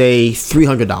 let's say,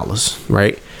 $300,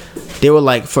 right? They were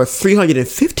like, for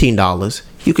 $315,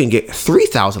 you can get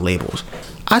 3,000 labels.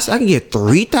 I said, I can get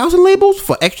 3,000 labels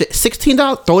for extra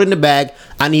 $16. Throw it in the bag.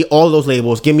 I need all those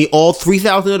labels. Give me all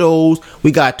 3,000 of those.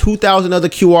 We got 2,000 other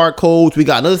QR codes. We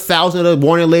got another 1,000 other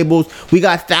warning labels. We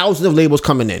got thousands of labels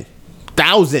coming in.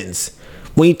 Thousands.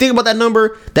 When you think about that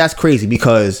number, that's crazy,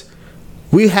 because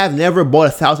we have never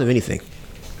bought 1,000 of anything.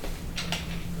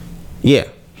 Yeah.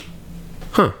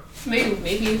 Huh.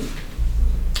 Maybe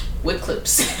with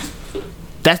clips.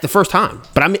 That's the first time.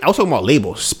 But I mean, I was talking about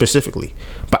labels specifically.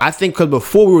 But I think because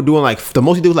before we were doing like, the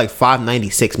most we did was like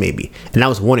 $5.96 maybe. And that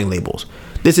was warning labels.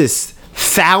 This is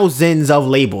thousands of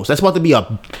labels. That's about to be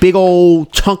a big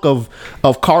old chunk of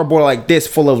cardboard like this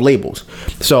full of labels.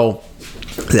 So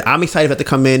I'm excited for that to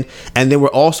come in. And then we're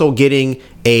also getting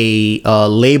a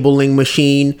labeling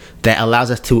machine that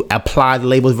allows us to apply the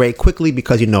labels very quickly,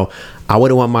 because, you know, I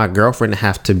wouldn't want my girlfriend to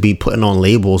have to be putting on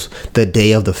labels the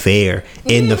day of the fair,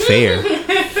 in the fair.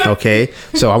 Okay,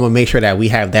 so I'm gonna make sure that we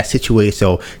have that situated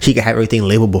so she can have everything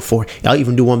labeled before. I'll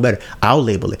even do one better. I'll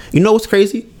label it. You know what's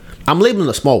crazy? I'm labeling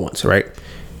the small ones, right?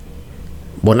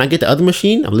 When I get the other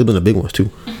machine, I'm labeling the big ones too.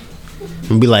 I'm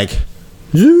gonna be like,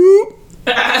 zoop,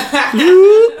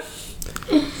 zoop,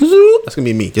 zoop. That's gonna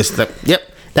be me. Just like, yep.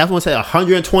 That one said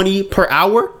 120 per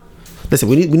hour. Listen,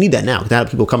 we need that now. Now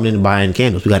people coming in and buying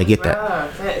candles. We got to get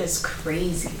that. That is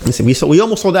crazy. Listen, we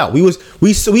almost sold out.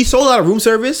 We sold out of room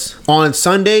service on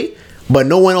Sunday, but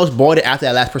no one else bought it after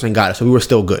that last person got it, so we were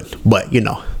still good. But you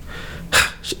know,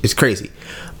 it's crazy.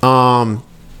 The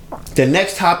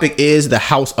next topic is the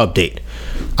house update.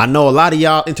 I know a lot of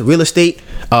y'all into real estate.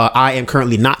 I am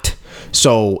currently not,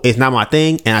 so it's not my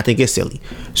thing, and I think it's silly.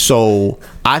 So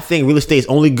I think real estate is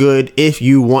only good if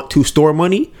you want to store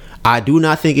money. I do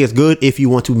not think it's good if you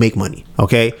want to make money.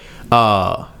 Okay.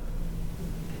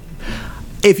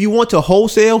 If you want to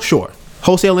wholesale, sure.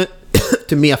 Wholesaling,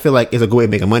 to me, I feel like is a good way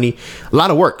of making money. A lot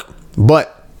of work,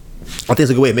 but I think it's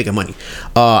a good way of making money.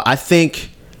 I think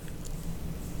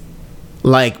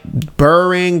like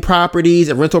burring properties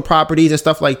and rental properties and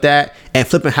stuff like that, and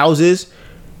flipping houses,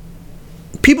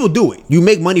 people do it. You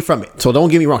make money from it. So don't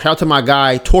get me wrong. Shout out to my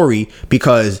guy Tori,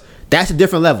 because that's a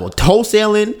different level.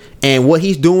 Wholesaling and what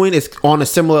he's doing is on a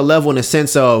similar level in the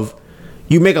sense of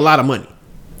you make a lot of money,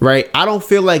 right? I don't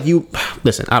feel like you,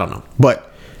 listen, I don't know.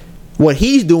 But what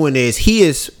he's doing is he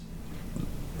is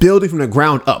building from the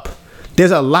ground up.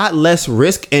 There's a lot less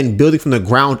risk in building from the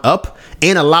ground up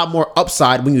and a lot more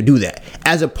upside when you do that.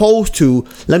 As opposed to,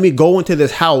 let me go into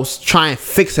this house, try and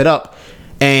fix it up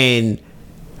and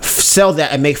sell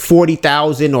that and make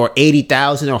 40,000 or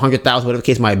 80,000 or 100,000, whatever the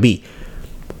case might be.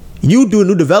 You do a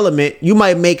new development, you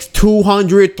might make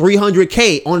 200,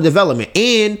 300K on development,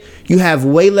 and you have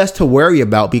way less to worry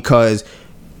about because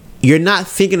you're not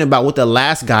thinking about what the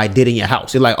last guy did in your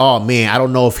house. You're like, oh man, I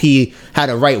don't know if he had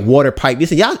a right water pipe.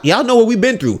 Listen, y'all know what we've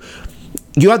been through.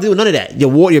 You don't have to do none of that.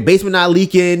 Your basement not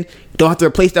leaking. Don't have to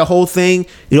replace that whole thing.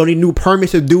 You don't need new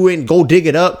permits to do it. Go dig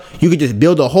it up. You can just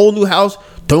build a whole new house.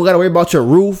 Don't got to worry about your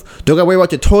roof. Don't got to worry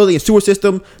about your toilet and sewer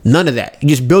system. None of that. You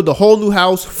just build a whole new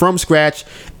house from scratch.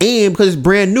 And because it's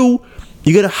brand new,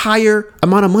 you get a higher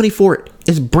amount of money for it.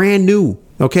 It's brand new.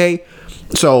 Okay?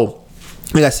 So,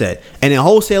 like I said, and in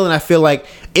wholesaling, I feel like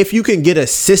if you can get a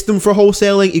system for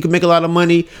wholesaling, you can make a lot of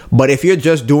money. But if you're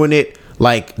just doing it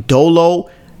like dolo,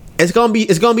 it's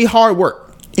gonna be hard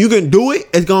work. You can do it.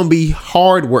 It's gonna be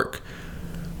hard work.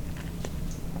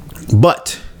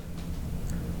 But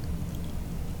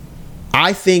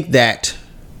I think that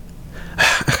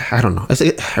I don't know.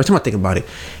 Every time I think about it,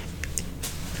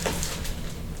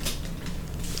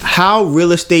 how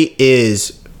real estate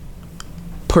is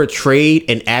portrayed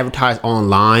and advertised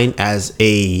online as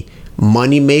a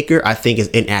money maker, I think is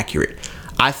inaccurate.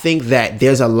 I think that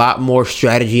there's a lot more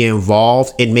strategy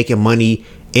involved in making money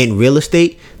in real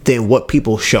estate than what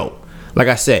people show. Like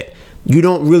I said, you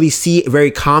don't really see it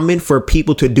very common for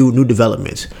people to do new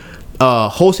developments.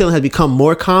 Wholesaling has become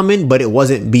more common, but it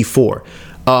wasn't before.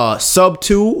 Sub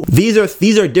 2, these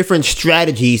are different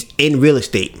strategies in real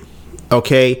estate.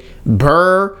 Okay,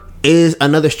 BRRRR is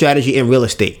another strategy in real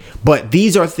estate, but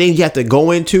these are things you have to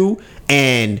go into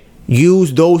and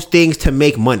use those things to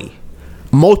make money.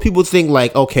 Most people think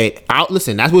like, okay,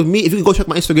 listen, that's with me. If you can go check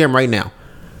my Instagram right now,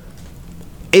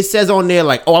 it says on there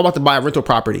like, oh, I'm about to buy a rental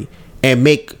property and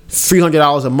make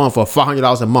 $300 a month or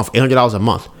 $500 a month, $800 a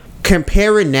month.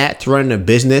 Comparing that to running a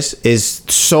business is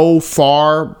so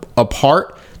far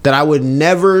apart that I would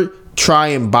never try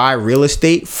and buy real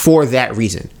estate for that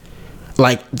reason.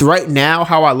 Like right now,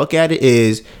 how I look at it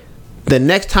is the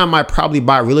next time I probably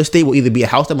buy real estate will either be a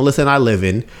house that Melissa and I live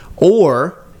in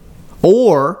or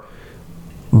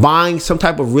buying some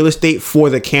type of real estate for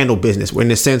the candle business, in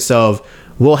the sense of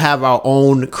we'll have our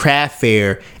own craft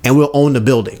fair and we'll own the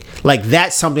building. Like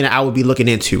that's something that I would be looking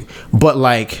into. But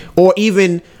like, or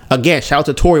even again, shout out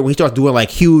to Tori when he starts doing like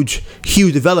huge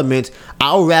developments.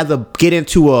 I'll rather get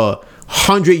into a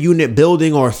 100-unit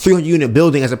building or a 300-unit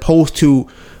building as opposed to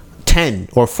 10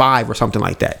 or 5 or something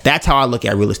like that. That's how I look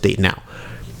at real estate now.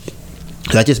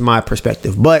 That's just my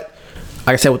perspective. But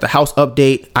like I said, with the house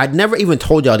update, I'd never even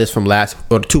told y'all this from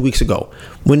 2 weeks ago.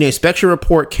 When the inspection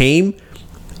report came,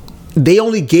 they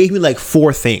only gave me like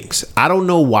 4 things. I don't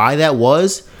know why that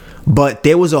was, but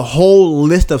there was a whole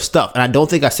list of stuff. And I don't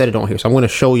think I said it on here. So I'm going to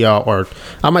show y'all, or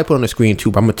I might put it on the screen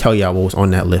too, but I'm going to tell y'all what was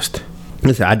on that list.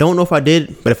 Listen, I don't know if I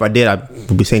did, but if I did, I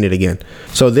will be saying it again.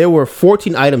 So there were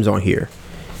 14 items on here.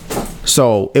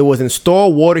 So it was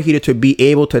install water heater to be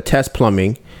able to test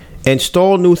plumbing,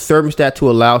 install new thermostat to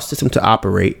allow system to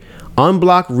operate,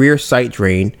 unblock rear site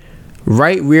drain,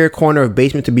 right rear corner of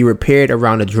basement to be repaired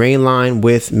around the drain line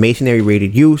with masonry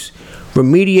rated use,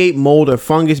 remediate mold or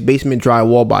fungus basement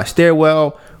drywall by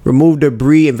stairwell, remove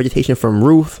debris and vegetation from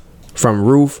roof,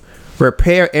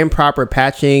 repair improper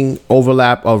patching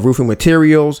overlap of roofing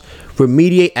materials,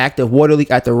 remediate active water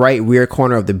leak at the right rear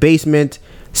corner of the basement,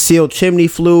 seal chimney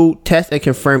flue, test and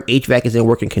confirm HVAC is in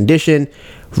working condition,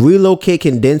 relocate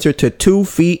condenser to 2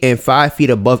 feet and 5 feet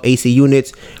above AC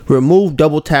units, remove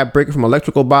double tap breaker from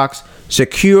electrical box,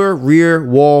 secure rear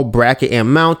wall bracket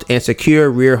and mount, and secure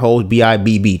rear hose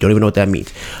BIBB. Don't even know what that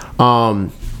means.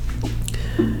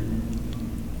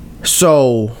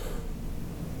 So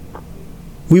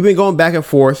we've been going back and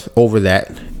forth over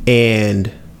that,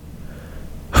 and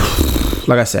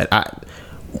like I said,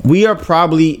 we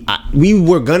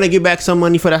were gonna give back some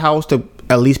money for the house to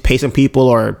at least pay some people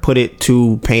or put it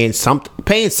to paying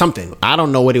something. I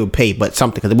don't know what it would pay, but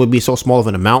something, because it would be so small of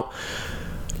an amount.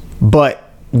 But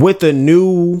with the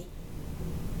new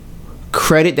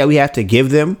credit that we have to give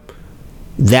them,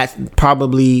 that's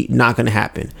probably not going to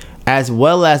happen. As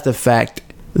well as the fact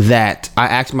that I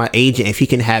asked my agent if he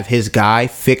can have his guy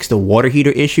fix the water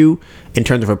heater issue in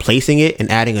terms of replacing it and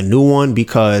adding a new one,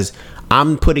 because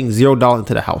I'm putting $0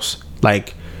 into the house.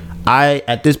 Like,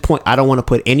 at this point, I don't want to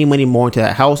put any money more into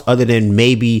that house other than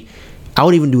maybe, I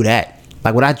wouldn't even do that.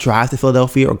 Like, would I drive to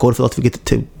Philadelphia or go to Philadelphia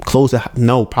to close the,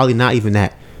 no, probably not even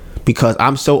that, because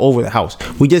I'm so over the house.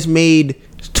 We just made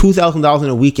 $2,000 in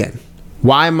a weekend.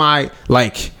 Why am I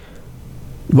like,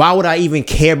 why would I even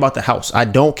care about the house? I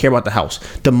don't care about the house.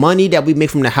 The money that we make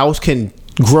from the house can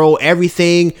grow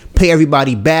everything, pay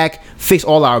everybody back, fix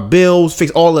all our bills,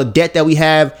 fix all the debt that we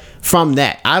have from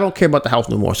that. I don't care about the house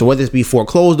no more. So whether it's be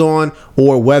foreclosed on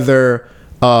or whether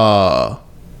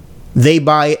they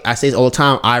buy it, I say this all the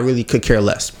time, I really could care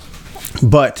less.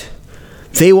 But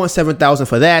they want $7,000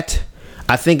 for that.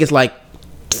 I think it's like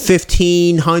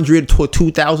 $1,500 to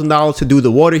 $2,000 to do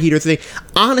the water heater thing.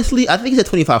 Honestly, I think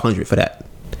it's at $2,500 for that.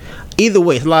 Either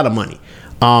way, it's a lot of money.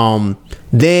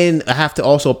 Then I have to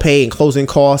also pay in closing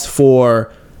costs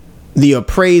for the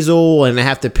appraisal, and I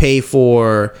have to pay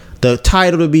for the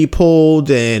title to be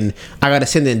pulled, and I got to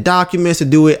send in documents to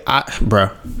do it. I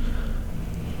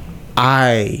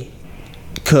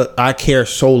care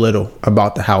so little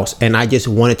about the house, and I just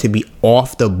want it to be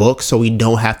off the books so we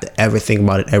don't have to ever think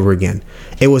about it ever again.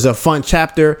 It was a fun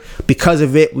chapter. Because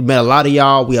of it, we met a lot of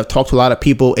y'all. We have talked to a lot of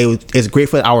people. It's great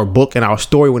for our book and our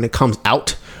story when it comes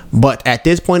out. But at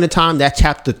this point in time, that's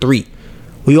chapter 3.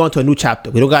 We on to a new chapter.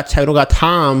 We don't got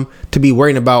time to be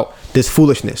worrying about this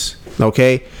foolishness.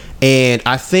 Okay? And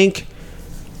I think,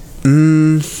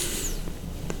 bruh,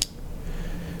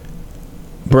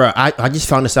 I just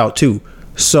found this out too.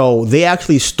 So they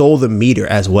actually stole the meter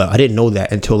as well. I didn't know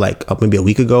that until like maybe a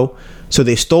week ago. So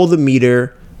they stole the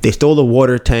meter. They stole the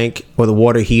water tank or the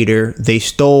water heater. They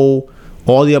stole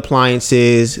all the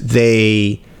appliances.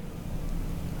 They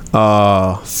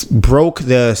broke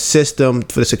the system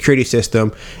for the security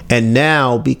system. And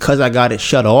now, because I got it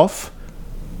shut off,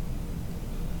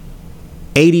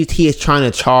 ADT is trying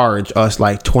to charge us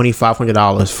like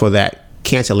 $2,500 for that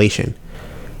cancellation,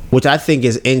 which I think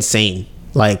is insane.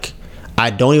 Like, I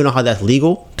don't even know how that's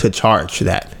legal to charge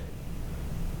that.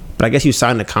 But I guess you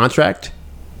signed the contract,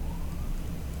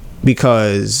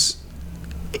 because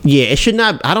yeah, it should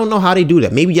not. I don't know how they do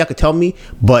that. Maybe y'all could tell me,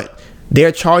 but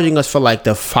they're charging us for like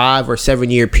the 5 or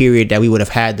 7 year period that we would have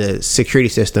had the security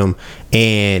system,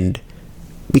 and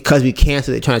because we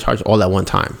canceled, they're trying to charge all at one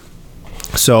time.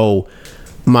 So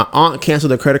my aunt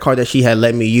canceled the credit card that she had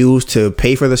let me use to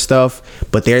pay for the stuff,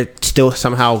 but they're still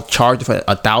somehow charged for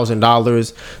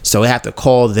 $1,000. So I have to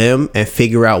call them and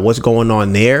figure out what's going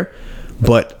on there.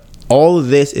 But all of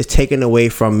this is taken away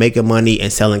from making money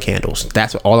and selling candles.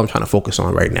 That's all I'm trying to focus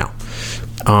on right now.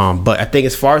 But I think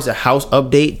as far as the house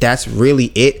update, that's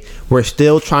really it. We're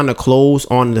still trying to close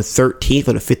on the 13th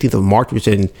or the 15th of March, which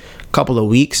is in a couple of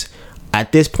weeks.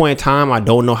 At this point in time, I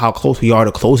don't know how close we are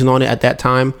to closing on it at that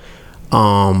time.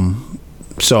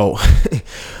 So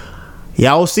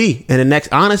y'all will see in the next.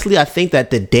 Honestly, I think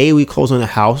that the day we close on the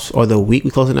house or the week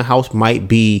we close on the house might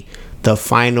be the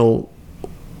final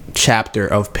chapter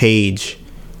of page,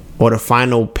 or the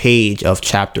final page of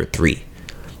chapter 3.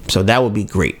 So that would be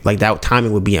great. Like, that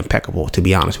timing would be impeccable, to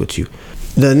be honest with you.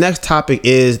 The next topic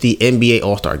is the NBA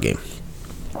All-Star Game.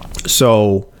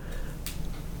 So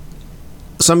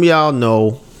some of y'all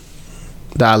know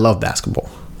that I love basketball.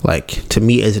 Like, to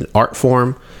me, it's an art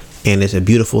form, and it's a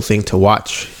beautiful thing to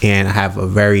watch, and I have a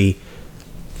very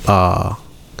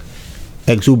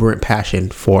exuberant passion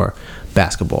for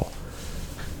basketball.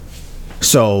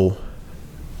 So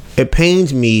it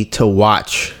pains me to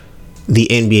watch the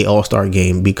NBA All-Star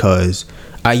Game, because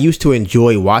I used to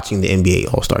enjoy watching the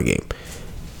NBA All-Star Game.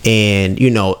 And, you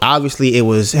know, obviously it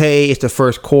was, hey, it's the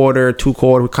first quarter, 2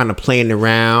 quarters, we're kind of playing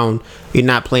around. You're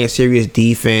not playing serious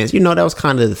defense. You know, that was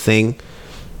kind of the thing.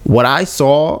 What I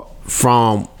saw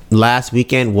from last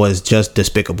weekend was just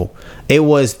despicable. It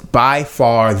was by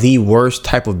far the worst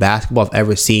type of basketball I've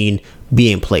ever seen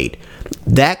being played.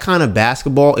 That kind of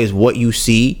basketball is what you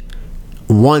see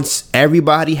once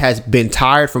everybody has been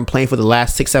tired from playing for the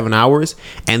last 6-7 hours,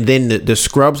 and then the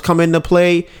scrubs come into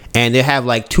play, and they have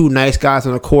like 2 nice guys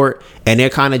on the court, and they're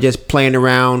kind of just playing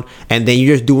around, and then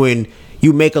you're just doing,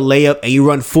 you make a layup and you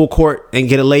run full court and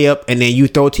get a layup, and then you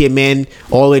throw it to your man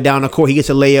all the way down the court, he gets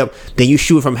a layup, then you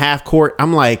shoot from half court.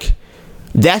 I'm like,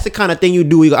 that's the kind of thing you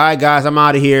do. You go, all right, guys, I'm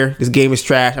out of here. This game is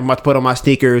trash. I'm about to put on my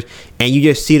sneakers, and you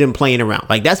just see them playing around.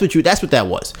 Like, that's what that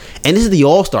was. And this is the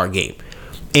All-Star Game.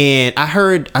 And I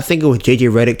think it was JJ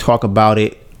Redick talk about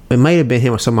it. It might have been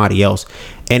him or somebody else.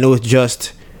 And it was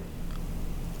just,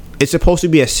 it's supposed to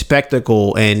be a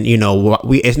spectacle, and, you know,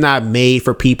 it's not made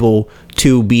for people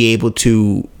to be able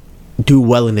to do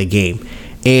well in the game.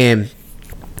 And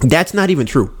that's not even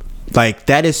true. Like,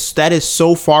 that is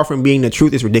so far from being the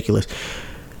truth. It's ridiculous.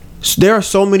 There are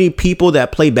so many people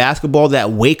that play basketball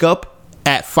that wake up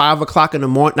at 5 o'clock in the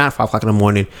morning, not 5 o'clock in the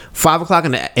morning, 5 o'clock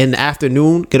in the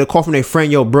afternoon, get a call from their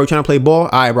friend, yo, bro, trying to play ball? All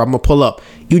right, bro, I'm gonna pull up.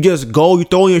 You just go, you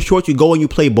throw in your shorts, you go and you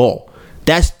play ball.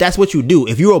 That's what you do.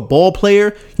 If you're a ball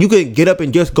player, you can get up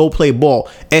and just go play ball,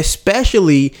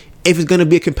 especially if it's going to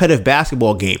be a competitive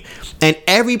basketball game. And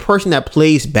every person that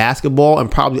plays basketball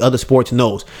and probably other sports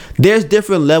knows there's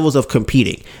different levels of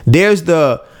competing. There's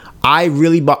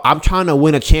I'm trying to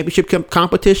win a championship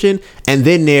competition, and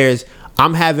then there's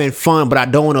I'm having fun, but I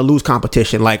don't want to lose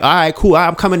competition. Like, all right, cool,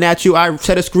 I'm coming at you, I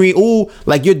set a screen. Ooh,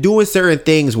 like, you're doing certain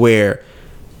things where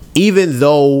even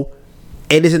though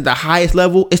it isn't the highest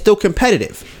level, it's still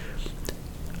competitive.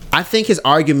 I think his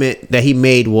argument that he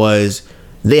made was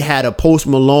they had a Post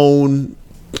Malone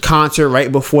concert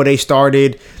right before they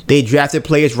started. They drafted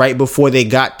players right before they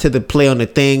got to the play on the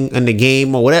thing in the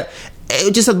game or whatever. It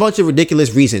was just a bunch of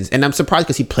ridiculous reasons. And I'm surprised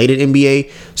because he played in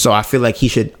NBA. So I feel like he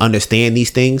should understand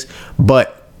these things.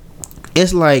 But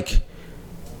it's like,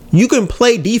 you can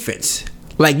play defense.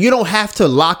 Like, you don't have to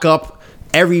lock up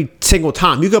every single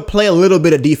time. You could play a little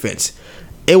bit of defense.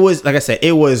 It was, like I said,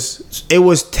 it was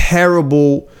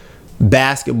terrible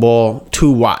basketball to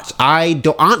watch.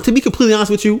 To be completely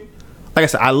honest with you, like I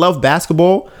said, I love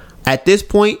basketball. At this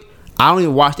point, I don't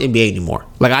even watch the NBA anymore.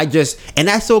 Like, and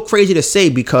that's so crazy to say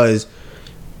because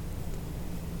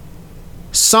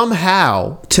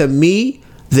somehow, to me,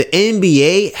 the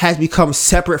NBA has become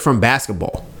separate from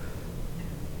basketball.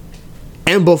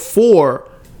 And before,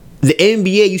 the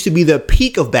NBA used to be the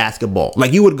peak of basketball.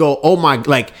 Like, you would go, oh my,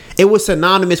 like, it was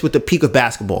synonymous with the peak of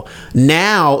basketball.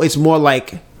 Now it's more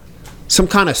like some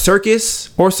kind of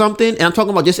circus or something. And I'm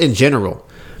talking about just in general.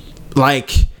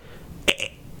 Like,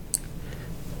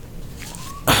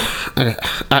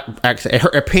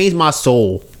 it pains my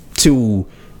soul to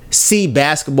see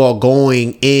basketball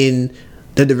going in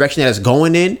the direction that it's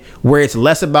going in, where it's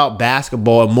less about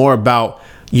basketball and more about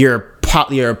your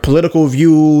political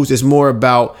views. It's more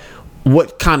about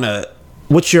what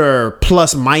your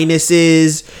plus minus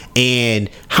is and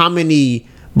how many.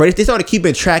 But if they started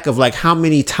keeping track of like how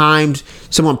many times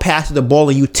someone passes the ball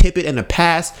and you tip it in a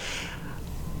pass,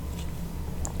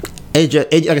 like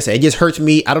I said, it just hurts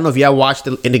me. I don't know if y'all watched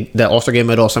the All-Star game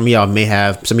at all. Some of y'all may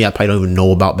have. Some of y'all probably don't even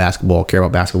know about basketball, care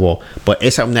about basketball. But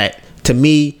it's something that, to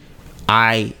me,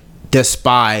 I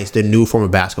despise the new form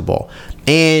of basketball.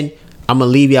 And I'm going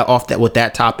to leave y'all off with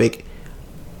that topic.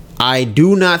 I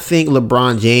do not think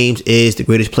LeBron James is the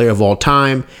greatest player of all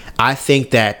time. I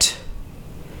think that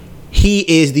he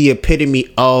is the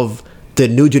epitome of the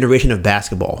new generation of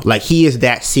basketball. Like, he is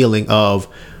that ceiling of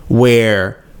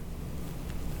where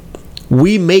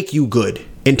we make you good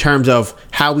in terms of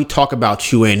how we talk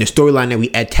about you and the storyline that we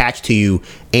attach to you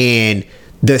and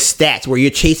the stats, where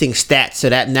you're chasing stats, so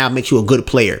that now makes you a good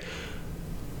player.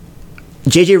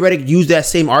 JJ Redick used that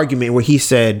same argument where he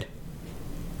said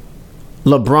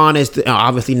LeBron is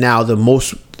obviously now the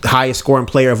most highest scoring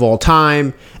player of all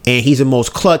time, and he's the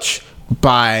most clutch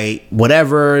by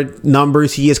whatever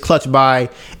numbers he is clutch by.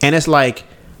 And it's like,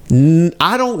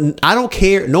 I don't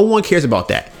care. No one cares about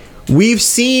that. We've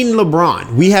seen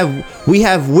LeBron. We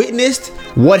have witnessed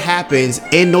what happens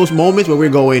in those moments where we're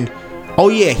going, oh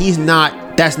yeah,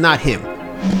 that's not him.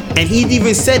 And he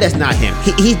even said that's not him.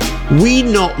 We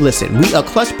know, listen, we a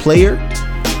clutch player.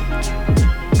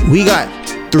 We got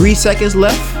 3 seconds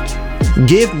left.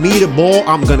 Give me the ball,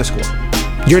 I'm gonna score.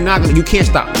 You can't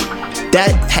stop.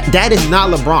 That is not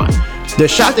LeBron. The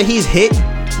shots that he's hit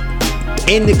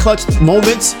in the clutch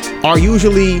moments are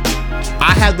usually,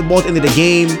 I have the ball at the end of the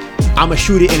game, I'ma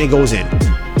shoot it and it goes in.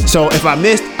 So if I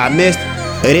missed,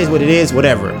 it is what it is,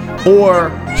 whatever. Or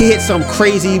he hit some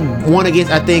crazy one against,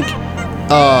 I think,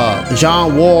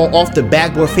 John Wall off the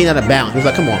backboard, feet out of bounds. It was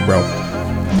like, come on, bro.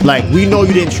 Like, we know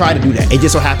you didn't try to do that. It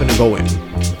just so happened to go in.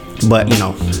 But,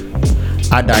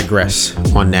 I digress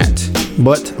on that.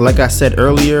 But like I said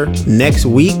earlier, next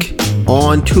week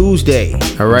on Tuesday,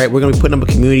 all right, we're going to be putting up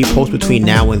a community post between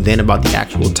now and then about the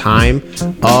actual time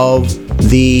of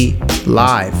the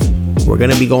live. We're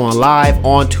going to be going live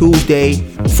on Tuesday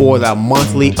for the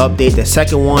monthly update, the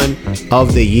second one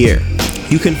of the year.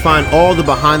 You can find all the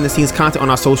behind the scenes content on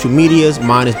our social medias.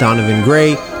 Mine is Donovan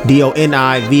Gray,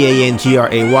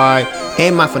 DONIVANGRAY,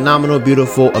 and my phenomenal,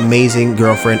 beautiful, amazing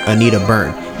girlfriend, Anita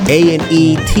Byrne,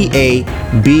 ANETABURN.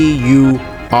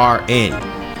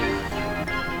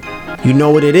 You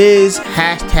know what it is.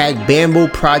 Hashtag Bamboo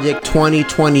Project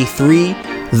 2023,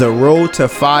 the road to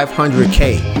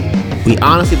 500K. We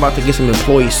honestly about to get some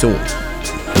employees soon,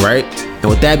 right? And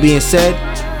with that being said,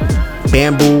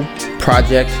 Bamboo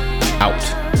Project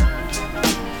out.